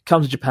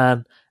 come to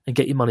Japan and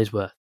get your money's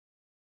worth.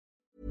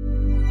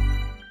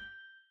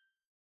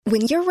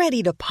 When you're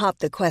ready to pop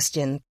the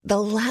question, the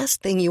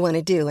last thing you want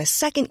to do is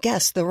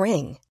second-guess the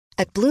ring.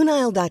 At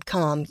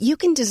BlueNile.com, you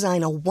can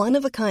design a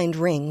one-of-a-kind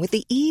ring with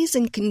the ease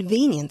and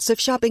convenience of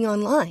shopping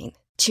online.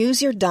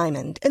 Choose your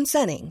diamond and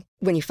setting.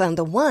 When you find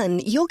the one,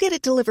 you'll get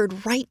it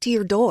delivered right to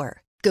your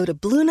door. Go to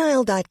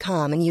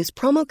BlueNile.com and use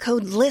promo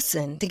code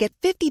LISTEN to get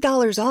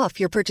 $50 off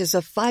your purchase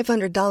of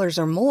 $500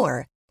 or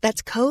more.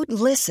 That's code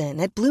LISTEN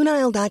at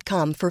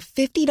BlueNile.com for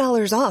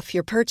 $50 off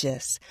your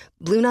purchase.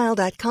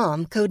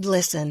 BlueNile.com, code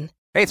LISTEN.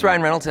 Hey, it's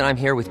Ryan Reynolds, and I'm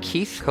here with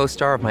Keith,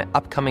 co-star of my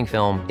upcoming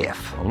film,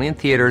 If, only in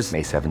theaters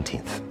May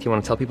 17th. Do you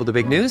want to tell people the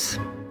big news?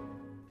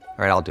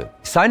 All right, I'll do it.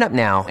 Sign up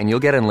now and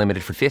you'll get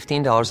unlimited for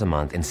 $15 a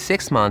month and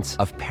 6 months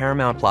of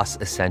Paramount Plus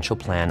Essential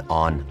Plan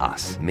on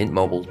us.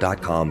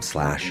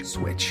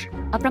 MintMobile.com/switch.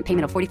 Upfront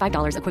payment of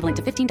 $45 equivalent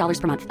to $15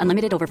 per month.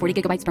 Unlimited over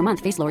 40 gigabytes per month.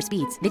 Face lower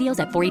speeds.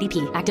 Videos at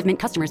 480p. Active Mint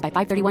customers by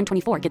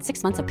 531.24 get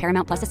 6 months of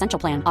Paramount Plus Essential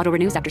Plan. Auto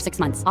renews after 6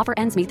 months. Offer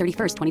ends May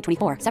 31st,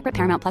 2024. Separate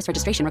Paramount Plus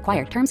registration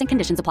required. Terms and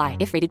conditions apply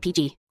if rated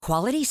PG.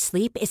 Quality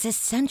sleep is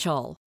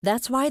essential.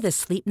 That's why the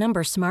Sleep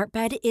Number Smart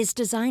Bed is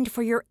designed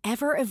for your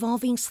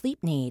ever-evolving sleep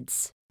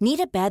needs. Need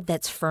a bed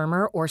that's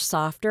firmer or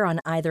softer on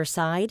either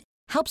side?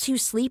 Helps you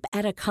sleep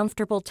at a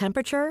comfortable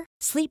temperature?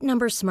 Sleep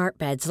Number Smart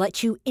Beds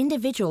let you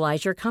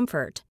individualize your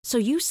comfort, so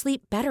you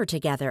sleep better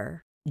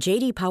together.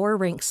 J.D. Power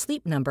ranks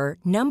Sleep Number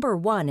number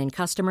 1 in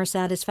customer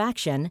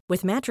satisfaction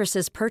with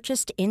mattresses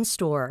purchased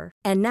in-store.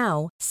 And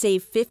now,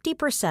 save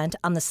 50%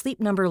 on the Sleep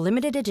Number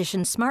Limited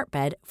Edition Smart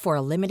Bed for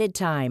a limited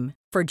time.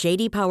 For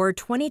J.D. Power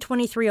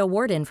 2023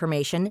 award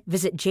information,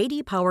 visit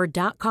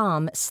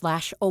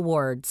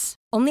jdpower.com/awards.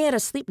 Only at a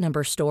Sleep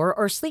Number store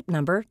or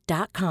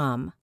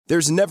sleepnumber.com.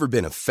 There's never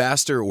been a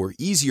faster or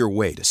easier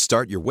way to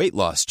start your weight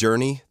loss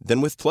journey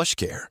than with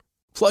PlushCare.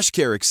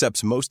 PlushCare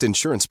accepts most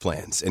insurance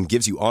plans and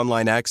gives you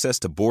online access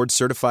to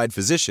board-certified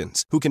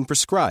physicians who can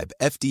prescribe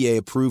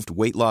FDA-approved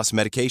weight loss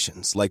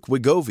medications like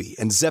Wegovy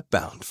and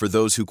Zepbound for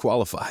those who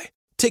qualify.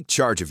 Take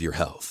charge of your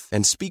health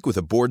and speak with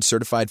a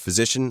board-certified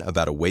physician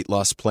about a weight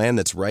loss plan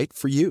that's right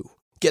for you.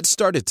 Get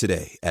started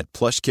today at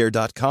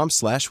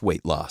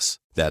plushcare.com/weight loss.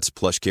 That's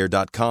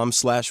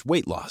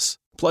plushcare.com/weight loss.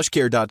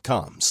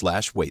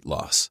 plushcare.com/weight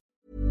loss.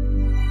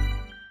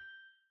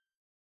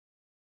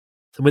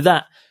 And with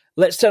that,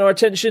 let's turn our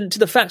attention to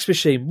the fax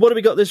machine. What have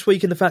we got this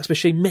week in the fax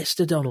machine,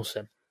 Mr.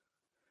 Donaldson?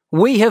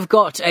 We have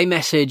got a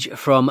message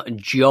from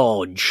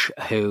George,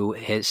 who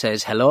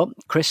says, hello,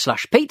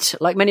 Chris/Pete.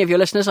 Like many of your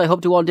listeners, I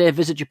hope to one day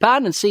visit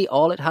Japan and see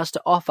all it has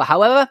to offer.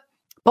 However,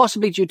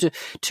 possibly due to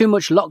too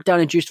much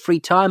lockdown-induced free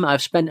time,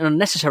 I've spent an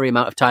unnecessary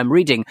amount of time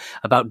reading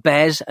about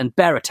bears and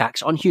bear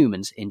attacks on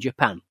humans in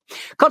Japan.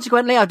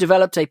 Consequently, I've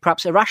developed a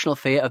perhaps irrational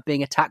fear of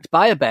being attacked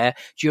by a bear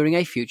during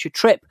a future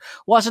trip.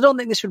 Whilst I don't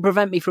think this would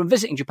prevent me from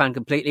visiting Japan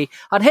completely,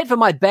 I'd hate for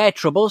my bear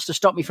troubles to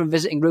stop me from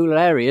visiting rural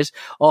areas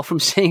or from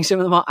seeing some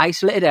of the more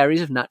isolated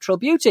areas of natural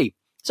beauty.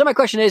 So my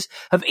question is,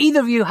 have either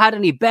of you had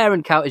any bear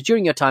encounters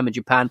during your time in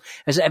Japan?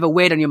 Has it ever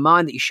weighed on your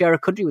mind that you share a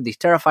country with these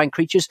terrifying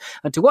creatures?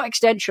 And to what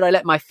extent should I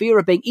let my fear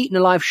of being eaten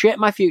alive shape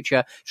my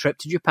future trip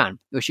to Japan?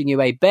 Wishing you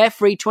a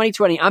bear-free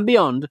 2020 and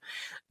beyond,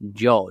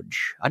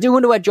 George. I do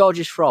wonder where George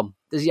is from.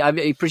 Does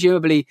he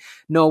presumably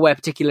nowhere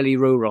particularly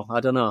rural? I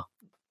don't know.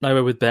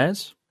 Nowhere with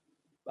bears?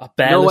 A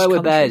bearless nowhere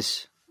with country?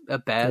 bears. A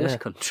bearless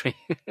country.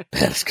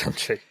 Bearless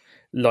country.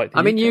 Like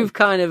I mean, UK. you've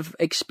kind of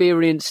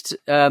experienced,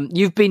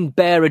 you've been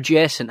bear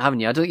adjacent, haven't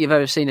you? I don't think you've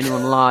ever seen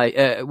anyone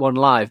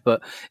live,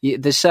 but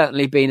there's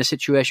certainly been a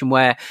situation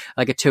where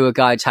like a tour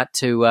guide's had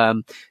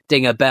to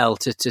ding a bell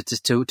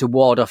to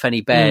ward off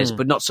any bears,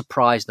 but not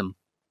surprise them.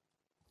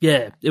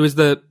 Yeah, it was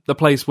the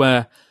place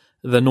where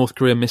the North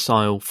Korean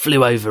missile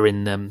flew over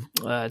in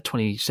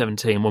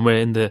 2017 when we were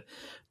in the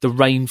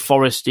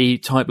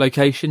rainforesty type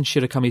location,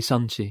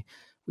 Shirakami-sanchi.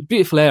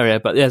 Beautiful area,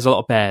 but there's a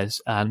lot of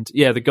bears. And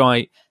yeah, the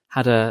guy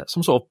had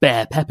some sort of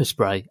bear pepper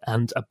spray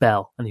and a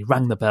bell, and he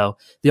rang the bell.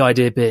 The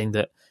idea being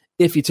that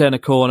if you turn a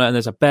corner and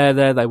there's a bear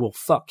there, they will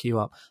fuck you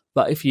up.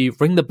 But if you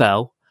ring the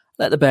bell,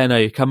 let the bear know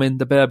you're coming,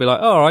 the bear will be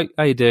like, all right,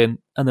 how you doing?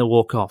 And they'll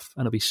walk off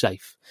and it'll be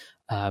safe.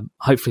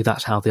 Hopefully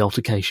that's how the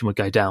altercation would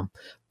go down.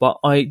 But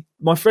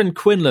my friend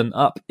Quinlan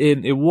up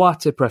in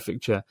Iwate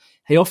Prefecture,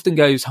 he often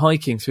goes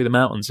hiking through the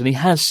mountains, and he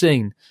has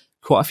seen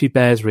quite a few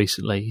bears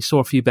recently. He saw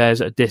a few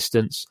bears at a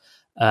distance,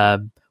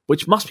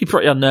 which must be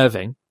pretty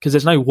unnerving because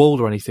there's no wall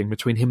or anything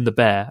between him and the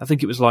bear. I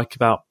think it was like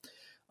about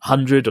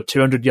 100 or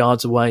 200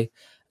 yards away,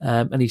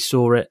 and he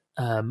saw it.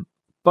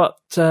 But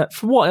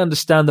from what I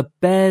understand, the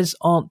bears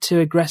aren't too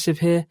aggressive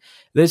here.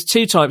 There's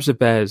two types of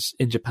bears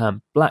in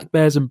Japan, black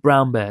bears and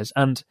brown bears.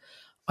 And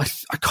I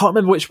can't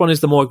remember which one is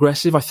the more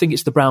aggressive. I think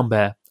it's the brown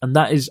bear, and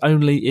that is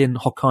only in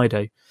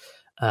Hokkaido.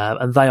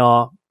 And they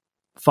are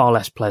far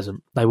less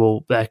pleasant.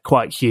 They're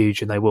quite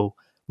huge and they will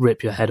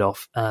rip your head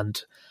off.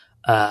 And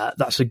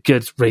that's a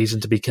good reason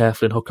to be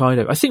careful in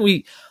Hokkaido. I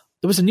think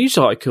there was a news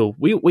article.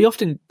 We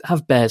often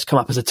have bears come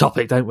up as a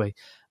topic, don't we?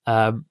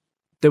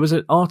 there was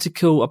an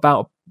article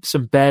about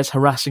some bears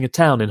harassing a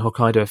town in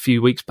Hokkaido a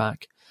few weeks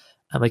back,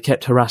 and they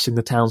kept harassing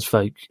the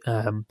townsfolk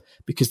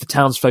because the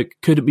townsfolk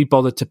couldn't be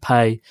bothered to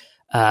pay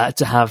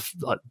to have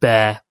like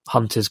bear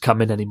hunters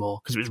come in anymore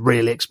because it was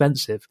really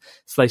expensive.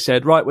 So they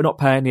said, right, we're not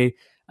paying you.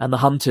 And the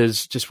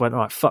hunters just went, all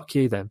right, fuck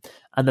you then.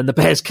 And then the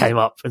bears came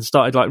up and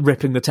started like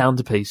ripping the town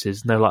to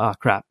pieces. And they were like, oh,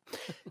 crap.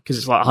 Because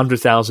it's like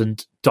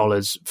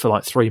 $100,000 for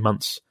like 3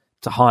 months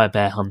to hire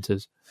bear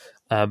hunters.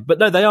 But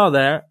no, they are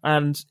there.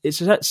 And it's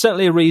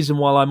certainly a reason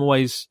why I'm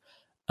always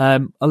a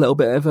little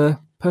bit of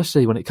a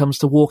pussy when it comes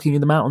to walking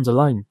in the mountains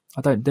alone.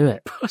 I don't do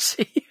it.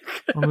 Pussy?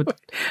 I don't think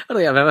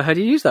I've ever heard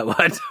you use that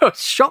word. It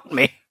shocked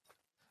me.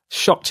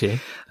 Shocked you?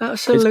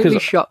 Absolutely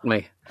shocked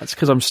me. That's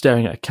because I'm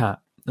staring at a cat.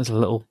 There's a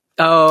little...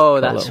 Oh,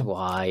 that's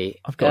why.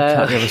 I've got a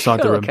cat the other side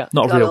of the room.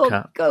 Not a real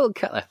cat. Got a little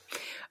cat there.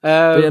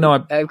 But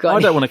I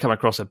don't want to come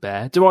across a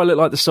bear. Do I look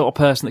like the sort of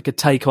person that could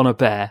take on a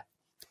bear?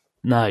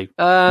 No.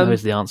 No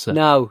is the answer.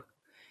 No.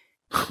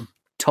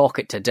 Talk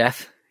it to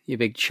death, you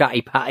big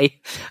chatty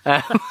patty.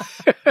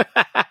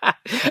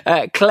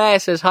 Claire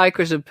says, hi,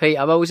 Chris and Pete.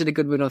 I'm always in a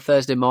good mood on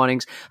Thursday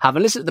mornings,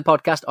 having listened to the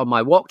podcast on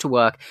my walk to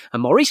work,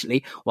 and more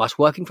recently, whilst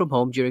working from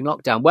home during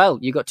lockdown. Well,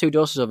 you got 2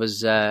 doses of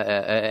us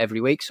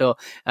every week, so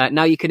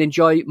now you can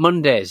enjoy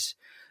Mondays.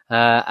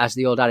 As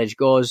the old adage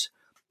goes,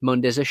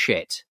 Mondays are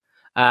shit.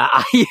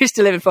 I used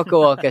to live in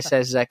Fukuoka,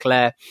 says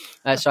Claire,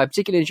 so I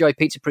particularly enjoy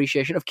Pete's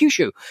appreciation of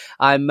Kyushu.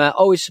 I'm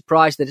always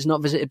surprised that it's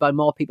not visited by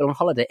more people on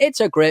holiday. It's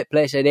a great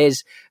place, it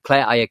is.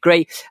 Claire, I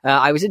agree.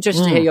 I was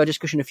interested to hear your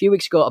discussion a few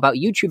weeks ago about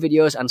YouTube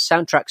videos and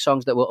soundtrack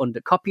songs that were under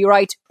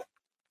copyright.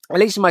 At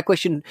least my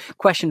question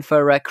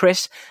for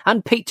Chris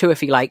and Pete too,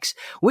 if he likes.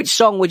 Which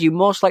song would you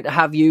most like to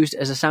have used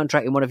as a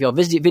soundtrack in one of your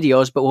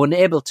videos, but were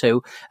unable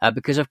to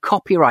because of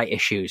copyright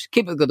issues?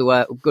 Keep up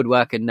the good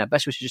work, and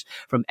best wishes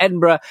from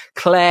Edinburgh.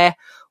 Claire,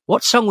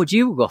 what song would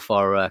you go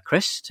for,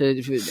 Chris,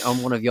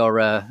 on one of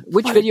your...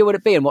 which video would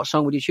it be, and what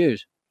song would you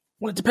choose?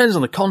 Well, it depends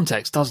on the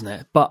context, doesn't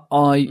it? But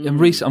I'm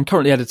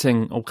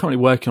currently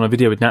working on a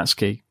video with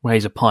Natsuki where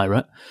he's a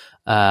pirate.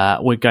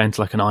 We're going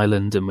to like an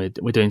island and we're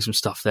doing some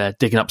stuff there,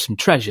 digging up some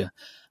treasure.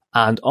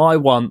 And I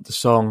want the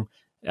song,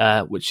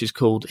 which is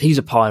called He's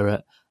a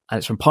Pirate, and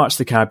it's from Pirates of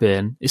the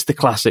Caribbean. It's the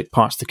classic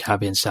Pirates of the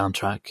Caribbean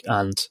soundtrack.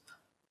 And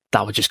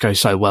that would just go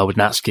so well with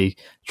Natsuki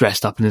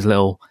dressed up in his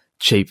little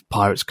cheap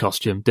pirate's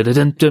costume. That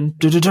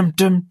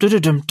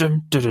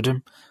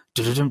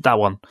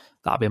one.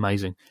 That'd be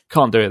amazing.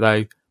 Can't do it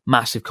though.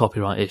 Massive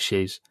copyright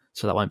issues.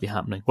 So that won't be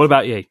happening. What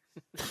about you?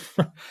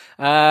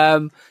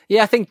 Yeah,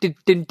 I think but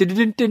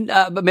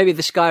maybe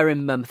the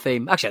Skyrim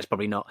theme. Actually, that's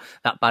probably not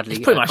that badly.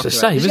 It's pretty much the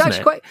same, isn't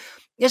it?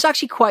 It's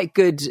actually quite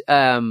good,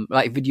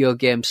 like video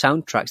game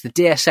soundtracks. The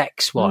Deus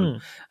Ex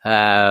one,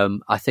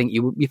 I think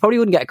you probably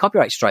wouldn't get a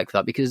copyright strike for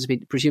that because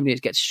presumably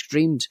it gets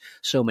streamed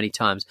so many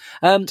times.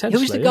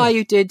 Who's the guy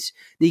who did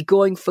the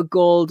Going for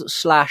Gold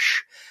 /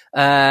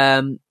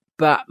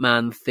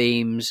 Batman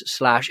themes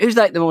 / who's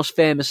like the most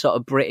famous sort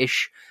of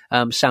British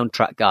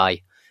soundtrack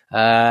guy?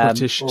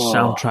 British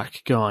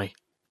soundtrack guy.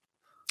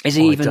 Is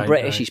he even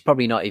British? Know. He's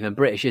probably not even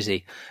British, is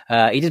he?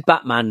 He did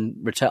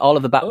Batman, all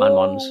of the Batman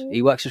ones.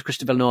 He works with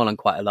Christopher Nolan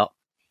quite a lot.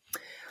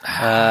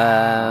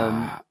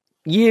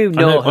 You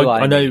know who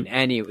I mean.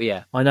 Anyway,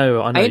 yeah. I know.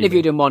 I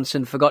interviewed him once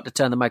and forgot to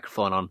turn the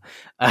microphone on.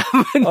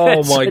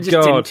 Oh my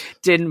God.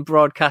 Didn't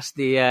broadcast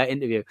the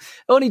interview.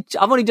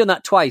 I've only done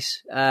that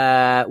twice.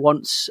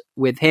 Once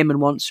with him and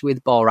once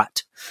with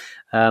Borat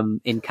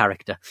in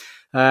character.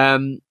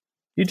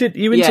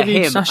 You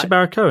interviewed Sacha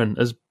Baron Cohen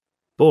as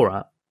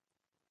Borat?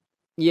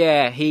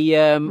 Yeah, he.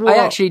 I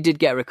actually did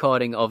get a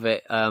recording of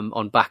it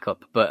on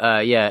backup,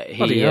 but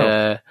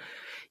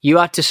you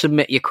had to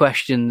submit your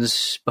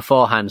questions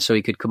beforehand so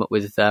he could come up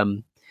with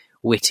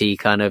witty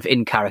kind of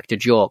in character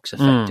jokes,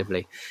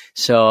 effectively.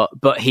 So,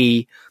 but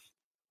he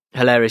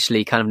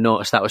hilariously kind of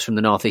noticed that was from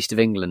the northeast of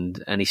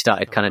England, and he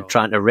started kind of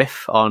trying to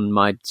riff on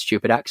my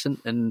stupid accent,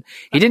 and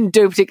he didn't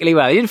do particularly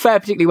well. He didn't fare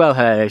particularly well,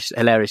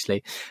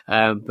 hilariously.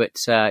 But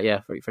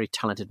very, very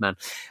talented man.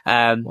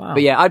 Wow.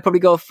 But yeah, I'd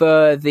probably go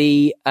for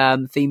the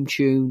theme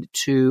tune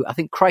to, I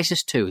think,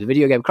 Crysis 2. The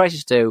video game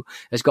Crysis 2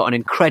 has got an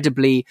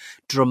incredibly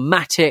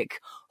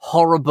dramatic,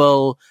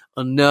 horrible,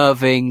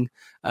 unnerving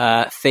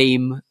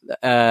theme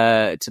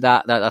to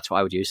that. That's what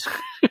I would use.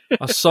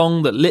 A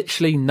song that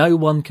literally no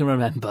one can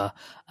remember.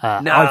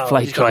 I've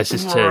played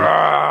Crysis 2.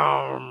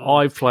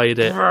 I've played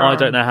it. I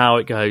don't know how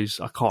it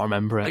goes. I can't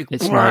remember it.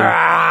 He's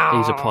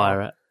a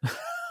pirate.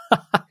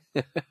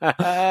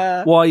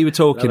 While you were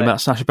talking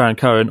about Sacha Baron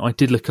Cohen, I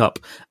did look up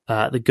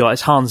the guy.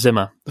 It's Hans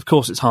Zimmer. Of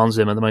course, it's Hans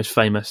Zimmer, the most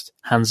famous.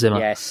 Hans Zimmer.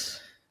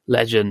 Yes.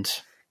 Legend.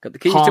 Got the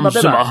keys to my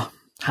Zimmer.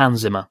 Hans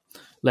Zimmer.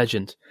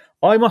 Legend.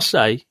 I must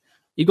say,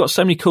 you've got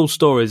so many cool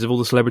stories of all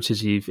the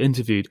celebrities you've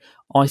interviewed.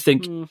 I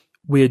think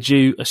we're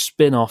due a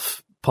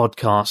spin-off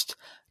podcast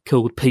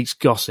called Pete's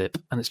Gossip,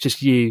 and it's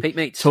just you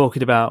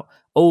talking about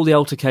all the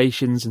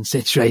altercations and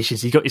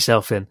situations you got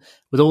yourself in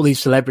with all these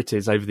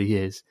celebrities over the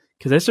years.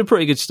 Because there's some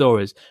pretty good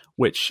stories,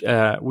 which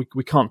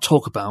we can't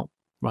talk about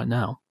right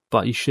now,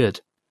 but you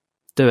should.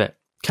 Do it.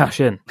 Cash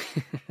in.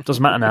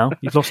 Doesn't matter now.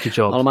 You've lost your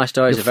job. All of my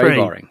stories You're are very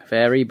free. boring.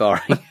 Very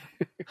boring.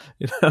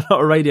 You're not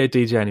a radio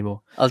DJ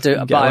anymore. I'll do,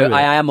 but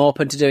I am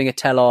open to doing a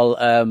tell-all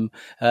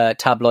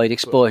tabloid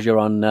exposure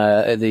on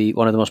one of the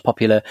most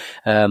popular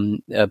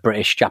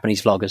British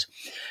Japanese vloggers.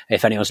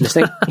 If anyone's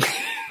listening,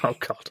 Oh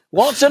God,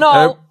 what's an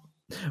all?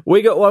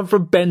 We got one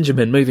from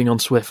Benjamin, moving on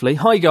swiftly.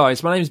 Hi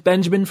guys, my name's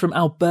Benjamin from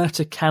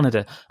Alberta,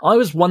 Canada. I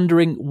was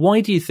wondering,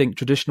 why do you think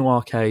traditional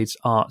arcades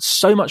are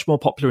so much more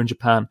popular in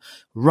Japan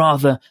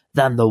rather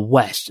than the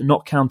West,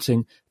 not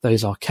counting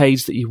those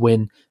arcades that you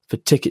win for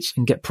tickets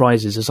and get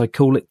prizes, as I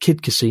call it,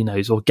 kid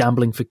casinos or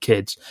gambling for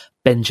kids?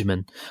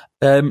 Benjamin.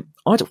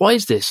 Why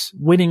is this?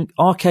 Winning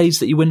arcades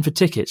that you win for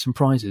tickets and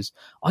prizes?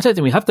 I don't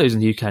think we have those in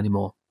the UK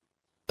anymore.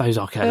 Those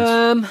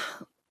arcades.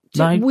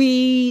 No.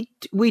 We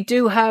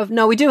do have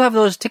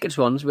those tickets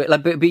ones,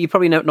 but you've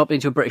probably not been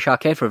to a British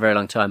arcade for a very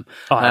long time.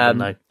 I haven't,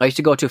 no. I used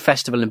to go to a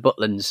festival in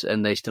Butlins,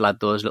 and they still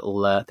had those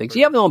little things.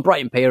 You have them on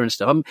Brighton Pier and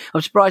stuff.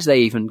 I'm surprised they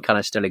even kind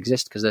of still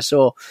exist because they're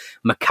so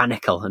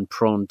mechanical and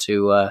prone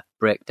to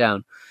break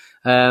down.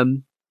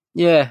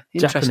 Yeah,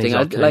 interesting. Japanese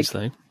arcades,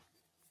 though.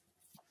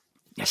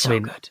 They're so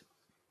good.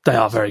 They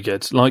are very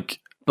good.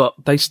 But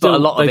a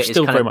lot of it is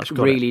kind of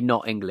really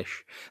not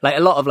English. Like a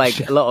lot of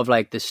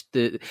this.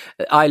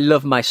 I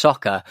love my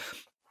soccer.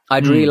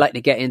 I'd really like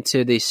to get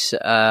into this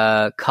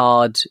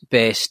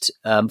card-based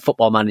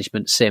football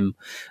management sim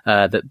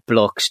that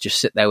blokes just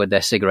sit there with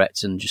their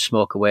cigarettes and just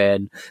smoke away,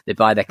 and they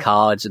buy their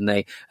cards, and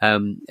they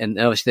and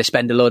obviously they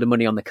spend a load of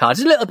money on the cards.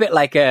 It's a little bit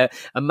like a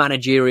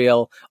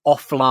managerial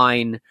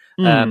offline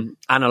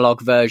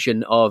analog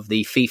version of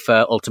the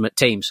FIFA Ultimate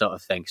Team sort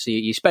of thing. So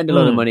you spend a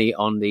lot of money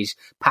on these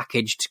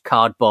packaged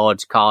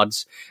cardboard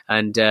cards,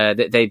 and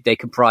they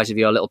comprise of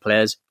your little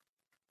players.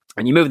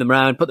 And you move them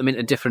around, put them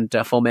into different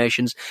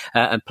formations,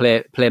 and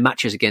play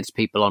matches against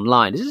people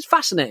online. This is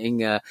fascinating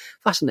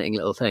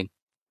little thing.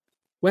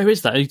 Where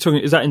is that? Are you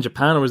talking? Is that in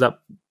Japan or is that?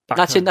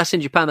 That's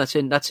in Japan.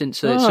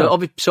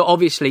 So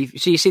obviously,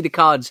 you see the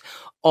cards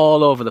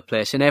all over the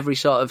place in every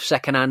sort of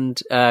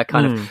secondhand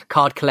kind of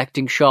card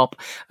collecting shop.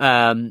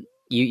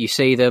 You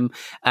see them,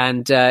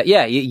 and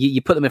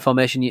you put them in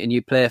formation and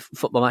you play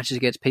football matches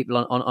against people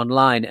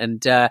online.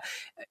 And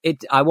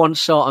I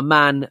once saw a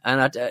man,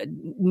 and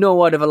no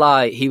word of a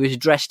lie, he was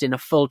dressed in a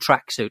full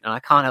tracksuit, and I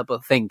can't help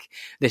but think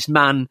this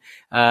man,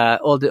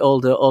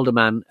 older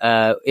man,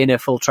 in a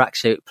full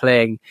tracksuit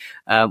playing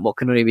what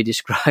can only be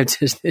described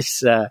as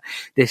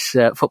this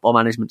football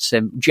management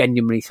sim,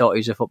 genuinely thought he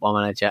was a football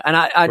manager. And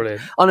I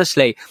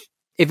honestly,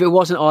 if it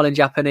wasn't all in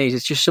Japanese,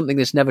 it's just something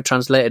that's never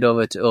translated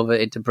over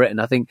into Britain.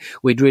 I think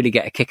we'd really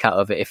get a kick out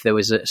of it if there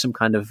was some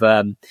kind of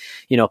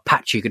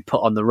patch you could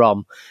put on the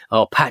ROM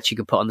or patch you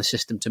could put on the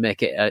system to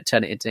make it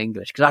turn it into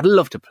English, because I'd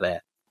love to play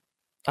it.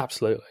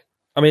 Absolutely.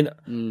 I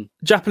mean,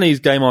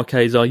 Japanese game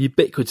arcades are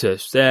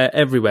ubiquitous. They're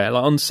everywhere.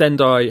 Like on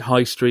Sendai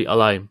High Street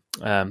alone,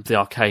 the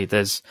arcade,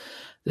 there's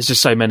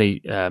just so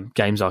many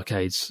games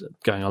arcades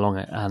going along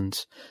it,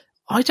 and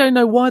I don't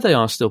know why they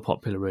are still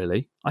popular,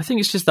 really. I think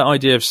it's just that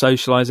idea of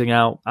socialising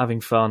out,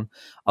 having fun.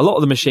 A lot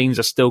of the machines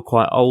are still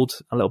quite old,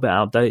 a little bit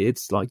outdated.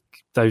 It's like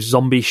those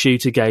zombie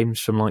shooter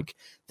games from like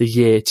the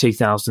year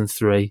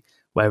 2003,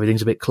 where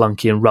everything's a bit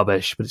clunky and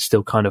rubbish, but it's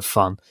still kind of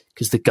fun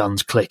because the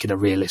guns click in a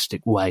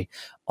realistic way.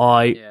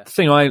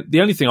 The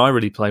only thing I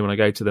really play when I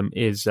go to them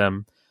is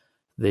the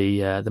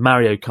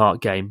Mario Kart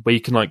game, where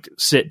you can like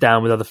sit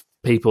down with other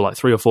people, like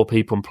 3 or 4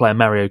 people, and play a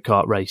Mario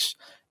Kart race.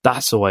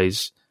 That's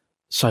always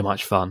so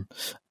much fun.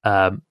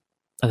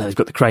 And then they've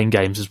got the crane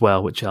games as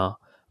well, which are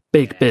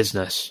big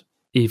business,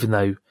 even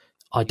though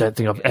I don't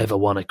think I've ever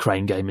won a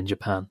crane game in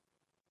Japan.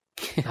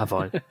 Have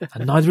I?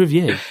 And neither have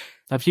you.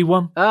 Have you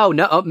won? Oh,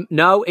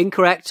 no,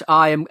 incorrect.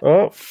 I am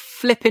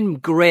flipping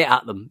great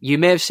at them. You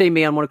may have seen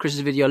me on one of Chris's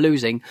video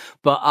losing,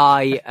 but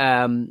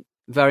I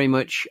very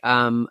much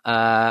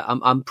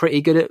I'm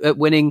pretty good at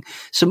winning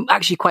some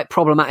actually quite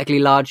problematically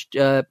large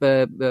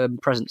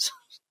presents.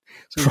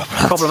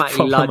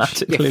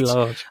 Problematically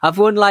large. I've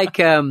won like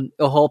a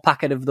whole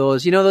packet of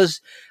those. You know those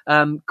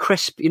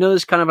crisp. You know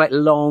those kind of like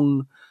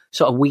long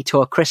sort of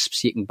Wheato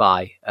crisps you can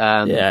buy.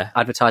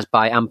 Advertised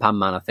by Ampan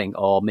Man, I think,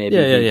 or maybe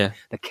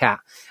the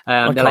cat.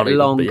 They're like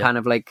long, kind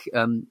of like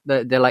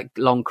they're like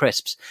long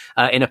crisps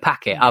in a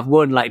packet. I've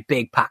won like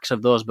big packs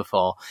of those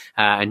before,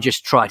 and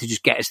just try to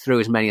just get us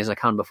through as many as I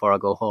can before I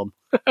go home.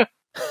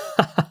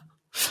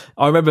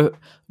 I remember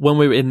when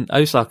we were in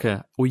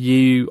Osaka,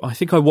 I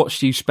think I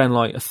watched you spend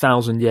like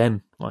 1,000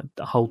 yen, like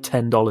a whole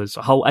 $10,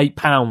 a whole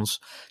 £8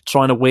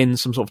 trying to win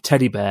some sort of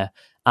teddy bear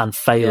and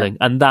failing.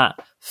 Yeah. And that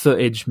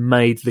footage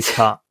made the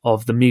cut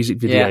of the music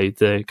video,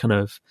 the kind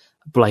of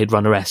Blade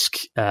Runner-esque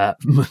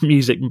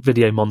music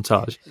video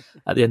montage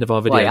at the end of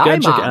our video. Go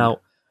and check it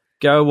out.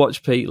 Go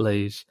watch Pete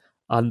lose.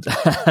 And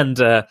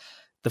the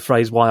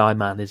phrase "Why I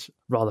Man" is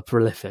rather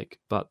prolific.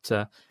 But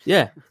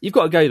you've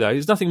got to go though.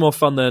 There's nothing more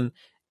fun than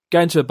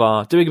going to a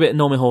bar, doing a bit of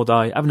Normi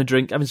Hordai, having a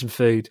drink, having some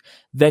food,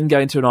 then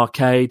going to an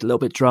arcade, a little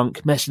bit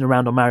drunk, messing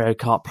around on Mario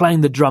Kart,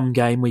 playing the drum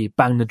game where you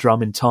bang the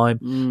drum in time,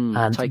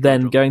 and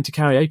then going to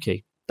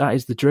karaoke. That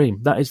is the dream.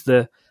 That is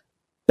the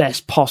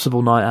best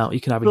possible night out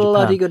you can have in Japan.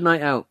 Bloody good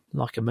night out.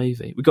 Like a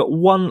movie. We've got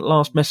one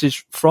last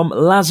message from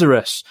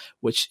Lazarus,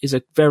 which is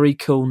a very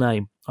cool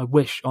name. I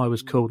wish I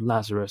was called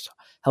Lazarus.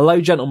 Hello,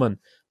 gentlemen.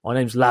 My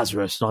name's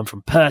Lazarus, and I'm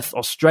from Perth,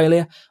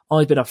 Australia.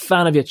 I've been a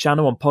fan of your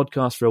channel on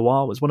podcast for a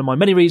while. It's one of my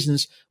many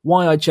reasons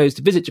why I chose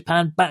to visit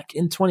Japan back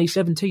in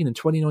 2017 and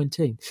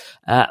 2019.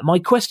 My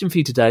question for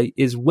you today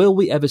is, will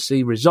we ever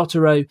see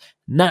Risotaro,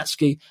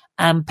 Natsuki,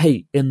 and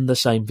Pete in the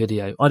same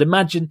video? I'd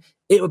imagine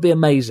it would be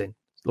amazing,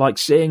 like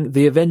seeing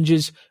the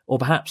Avengers, or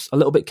perhaps a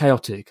little bit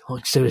chaotic,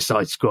 like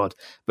Suicide Squad.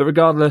 But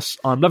regardless,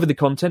 I'm loving the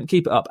content.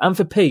 Keep it up. And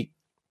for Pete,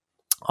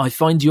 I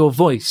find your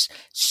voice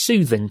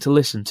soothing to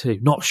listen to.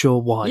 Not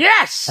sure why.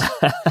 Yes!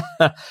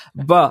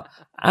 But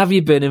have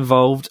you been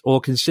involved or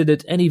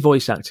considered any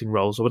voice acting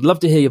roles? I would love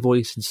to hear your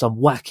voice in some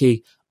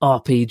wacky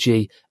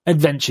RPG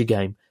adventure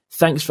game.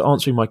 Thanks for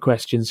answering my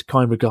questions.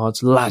 Kind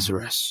regards,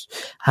 Lazarus.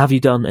 Have you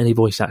done any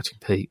voice acting,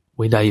 Pete?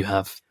 We know you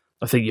have.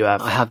 I think you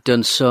have. I have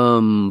done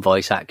some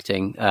voice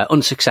acting,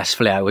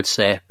 unsuccessfully, I would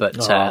say,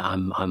 but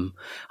I'm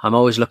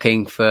always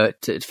looking for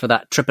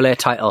that AAA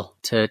title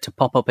to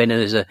pop up in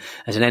as an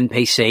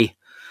NPC.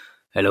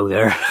 Hello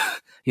there,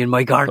 you're in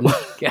my garden.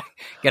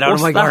 Get out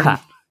of my garden.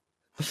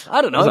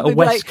 I don't know. Is that a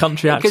West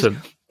Country accent?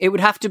 It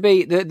would have to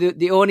be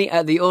the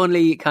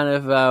only kind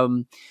of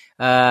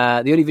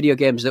the only video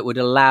games that would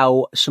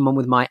allow someone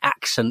with my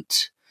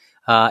accent.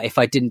 If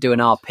I didn't do an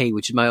RP,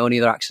 which is my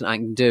only other accent I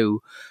can do.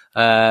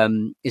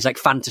 Is like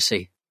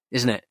fantasy,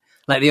 isn't it?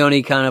 Like the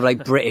only kind of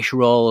like British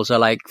roles are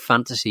like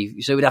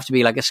fantasy. So it would have to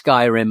be like a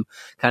Skyrim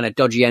kind of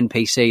dodgy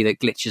NPC that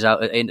glitches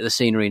out into the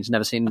scenery and is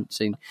never seen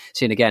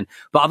again.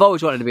 But I've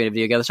always wanted to be in a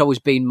video game. That's always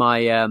been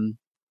my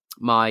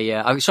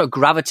I sort of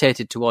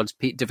gravitated towards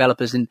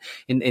developers in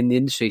the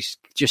industry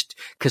just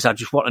because I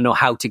just want to know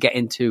how to get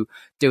into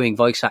doing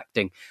voice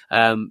acting.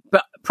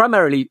 But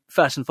primarily,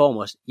 first and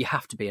foremost, you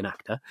have to be an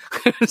actor.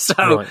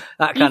 So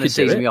that kind of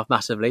sees me off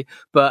massively.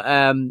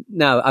 But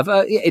no,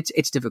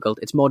 it's difficult.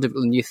 It's more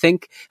difficult than you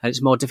think, and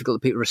it's more difficult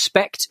that people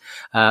respect.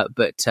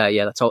 But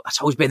yeah, that's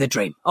always been the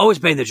dream. Always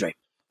been the dream.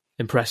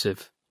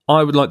 Impressive.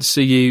 I would like to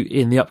see you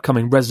in the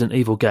upcoming Resident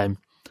Evil game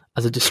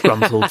as a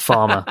disgruntled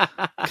farmer,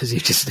 because you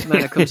just and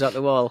then it comes out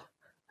the wall.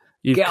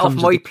 Get off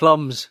my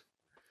plums.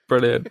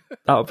 Brilliant.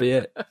 That'll be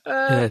it.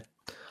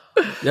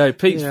 Yeah,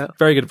 Pete's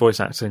very good at voice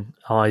acting.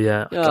 I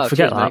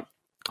forget that. Mate.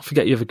 I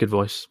forget you have a good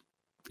voice,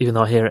 even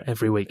though I hear it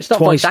every week. It's not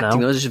twice voice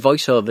acting, now. though. It's just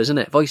voiceover, isn't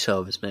it?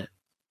 Voiceovers, mate.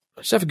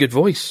 I just have a good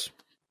voice.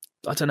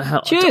 I don't know how.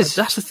 Cheers.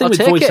 That's the thing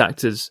with voice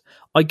actors.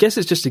 I guess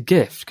it's just a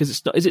gift, because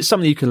it's not. Is it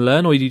something you can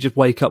learn, or do you just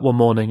wake up one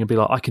morning and be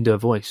like, I can do a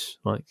voice?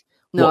 Like,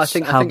 no, I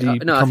think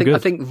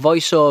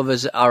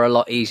voiceovers are a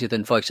lot easier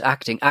than voice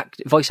acting.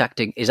 Voice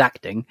acting is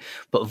acting,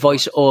 but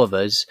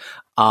voiceovers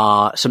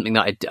are something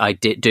that I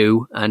did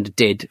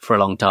for a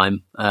long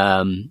time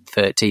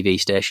for TV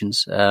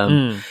stations.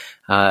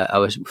 I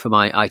was for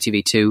my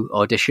ITV2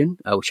 audition,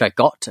 which I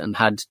got and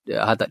had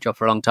that job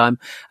for a long time.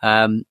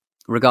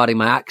 Regarding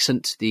my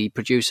accent, the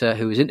producer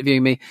who was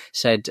interviewing me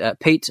said,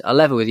 Pete, I'll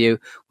level with you.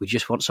 We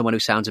just want someone who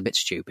sounds a bit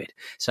stupid.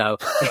 So,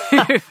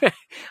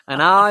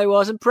 and I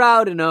wasn't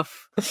proud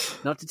enough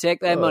not to take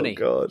their money.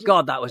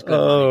 God, that was good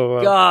money.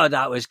 Wow. God,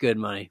 that was good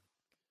money.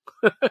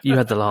 You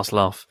had the last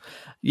laugh.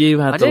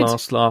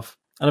 Last laugh.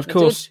 And of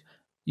course,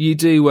 you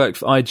do work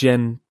for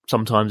IGN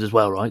sometimes as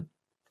well, right?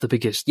 The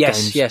biggest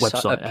games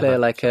website I play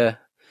ever.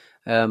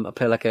 I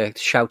play like a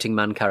shouting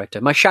man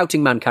character. My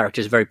shouting man character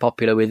is very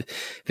popular with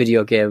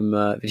video game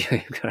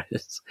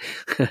characters.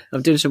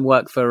 I'm doing some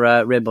work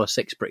for Rainbow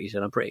Six pretty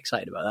soon. I'm pretty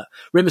excited about that.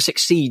 Rainbow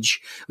Six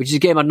Siege, which is a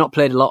game I'd not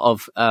played a lot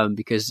of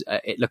because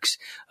it looks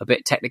a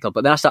bit technical.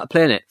 But then I started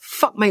playing it.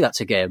 Fuck me, that's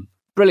a game.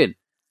 Brilliant.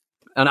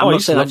 And I'm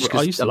not saying that just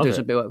because I'm doing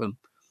some bit of work with them.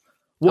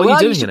 What are you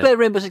doing? I used to play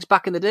Rainbow Six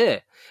back in the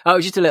day. Oh, it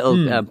was just a little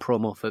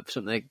promo for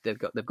something they've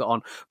got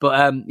on.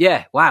 But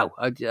yeah, wow,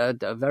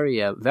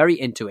 very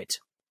into it.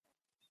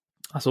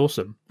 That's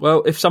awesome.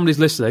 Well, if somebody's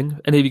listening,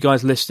 any of you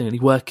guys listening, and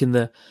you work in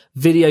the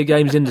video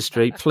games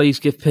industry, please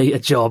give Pete a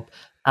job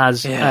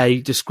as a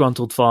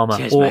disgruntled farmer.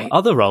 Cheers, or mate.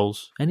 other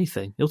roles.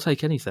 Anything. He'll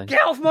take anything.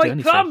 Get off my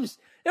plums!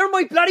 They're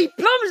my bloody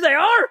plums, they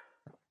are!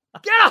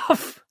 Get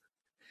off!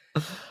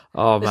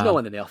 Oh, There's man. no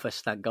one in the office,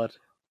 thank God.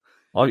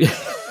 I'm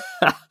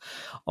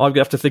going to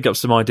have to think up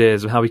some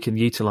ideas of how we can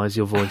utilise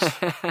your voice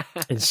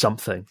in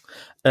something.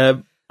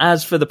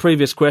 As for the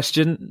previous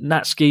question,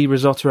 Natsuki,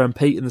 Risotto and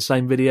Pete in the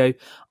same video,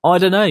 I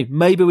don't know.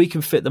 Maybe we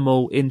can fit them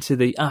all into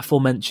the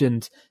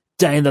aforementioned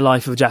Day in the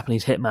Life of a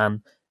Japanese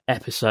Hitman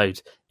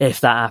episode,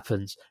 if that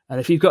happens. And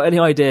if you've got any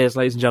ideas,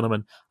 ladies and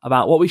gentlemen,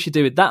 about what we should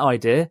do with that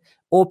idea,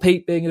 or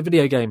Pete being in a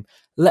video game,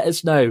 let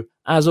us know,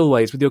 as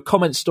always, with your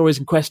comments, stories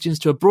and questions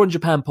to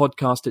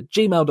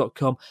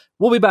abroadinjapanpodcast@gmail.com.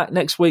 We'll be back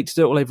next week to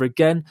do it all over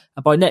again.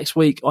 And by next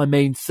week, I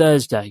mean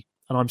Thursday.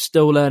 And I'm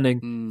still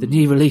learning the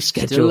new release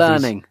schedule. Still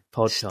learning.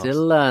 Podcast.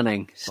 Still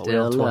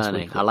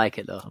learning. I like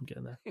it, though. I'm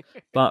getting there.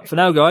 But for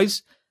now,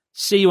 guys,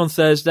 see you on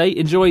Thursday.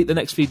 Enjoy the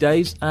next few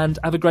days and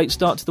have a great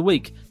start to the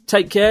week.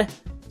 Take care.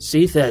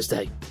 See you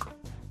Thursday.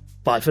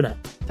 Bye for now.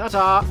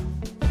 Ta-ta.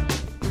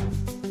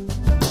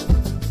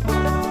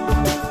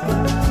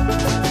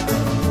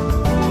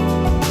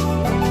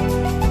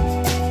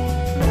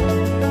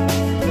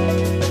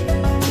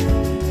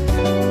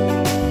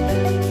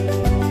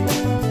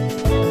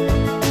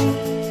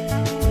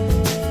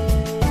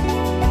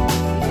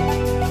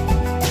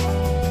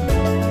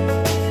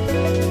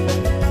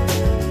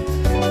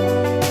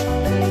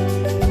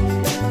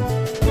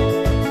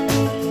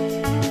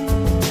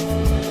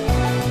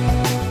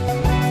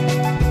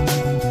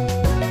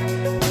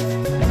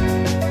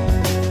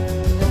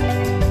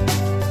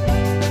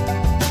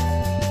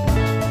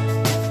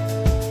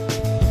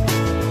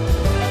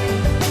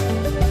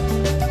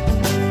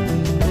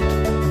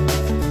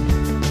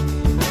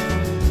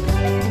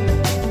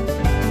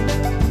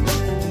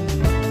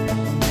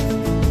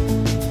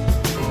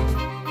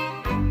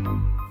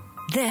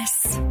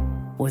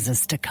 was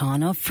a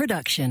Stakhanov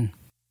production.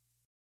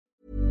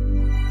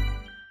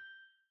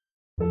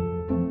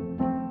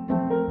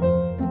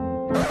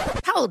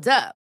 Hold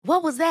up.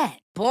 What was that?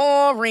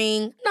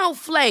 Boring. No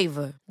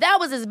flavor. That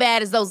was as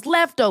bad as those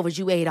leftovers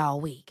you ate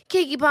all week.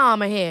 Keke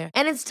Palmer here,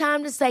 and it's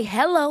time to say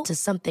hello to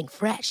something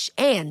fresh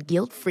and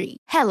guilt-free.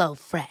 Hello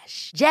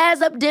Fresh.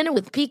 Jazz up dinner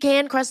with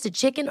pecan-crusted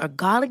chicken or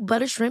garlic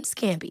butter shrimp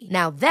scampi.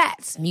 Now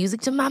that's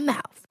music to my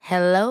mouth.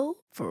 Hello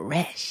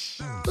Fresh.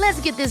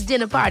 Let's get this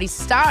dinner party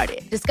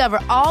started. Discover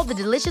all the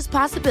delicious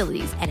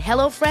possibilities at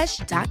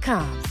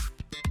hellofresh.com.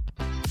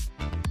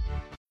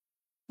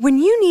 When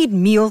you need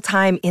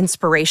mealtime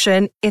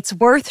inspiration, it's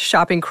worth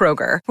shopping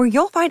Kroger, where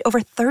you'll find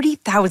over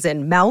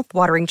 30,000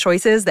 mouth-watering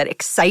choices that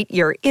excite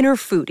your inner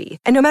foodie.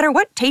 And no matter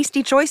what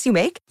tasty choice you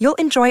make, you'll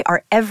enjoy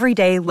our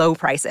everyday low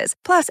prices,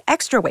 plus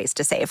extra ways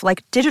to save,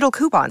 like digital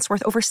coupons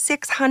worth over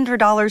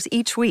 $600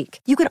 each week.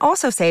 You can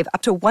also save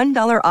up to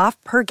 $1 off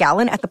per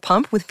gallon at the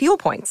pump with fuel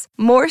points.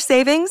 More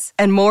savings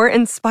and more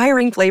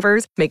inspiring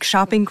flavors make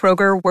shopping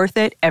Kroger worth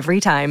it every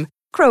time.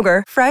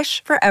 Kroger,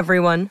 fresh for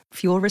everyone.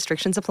 Fuel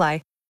restrictions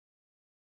apply.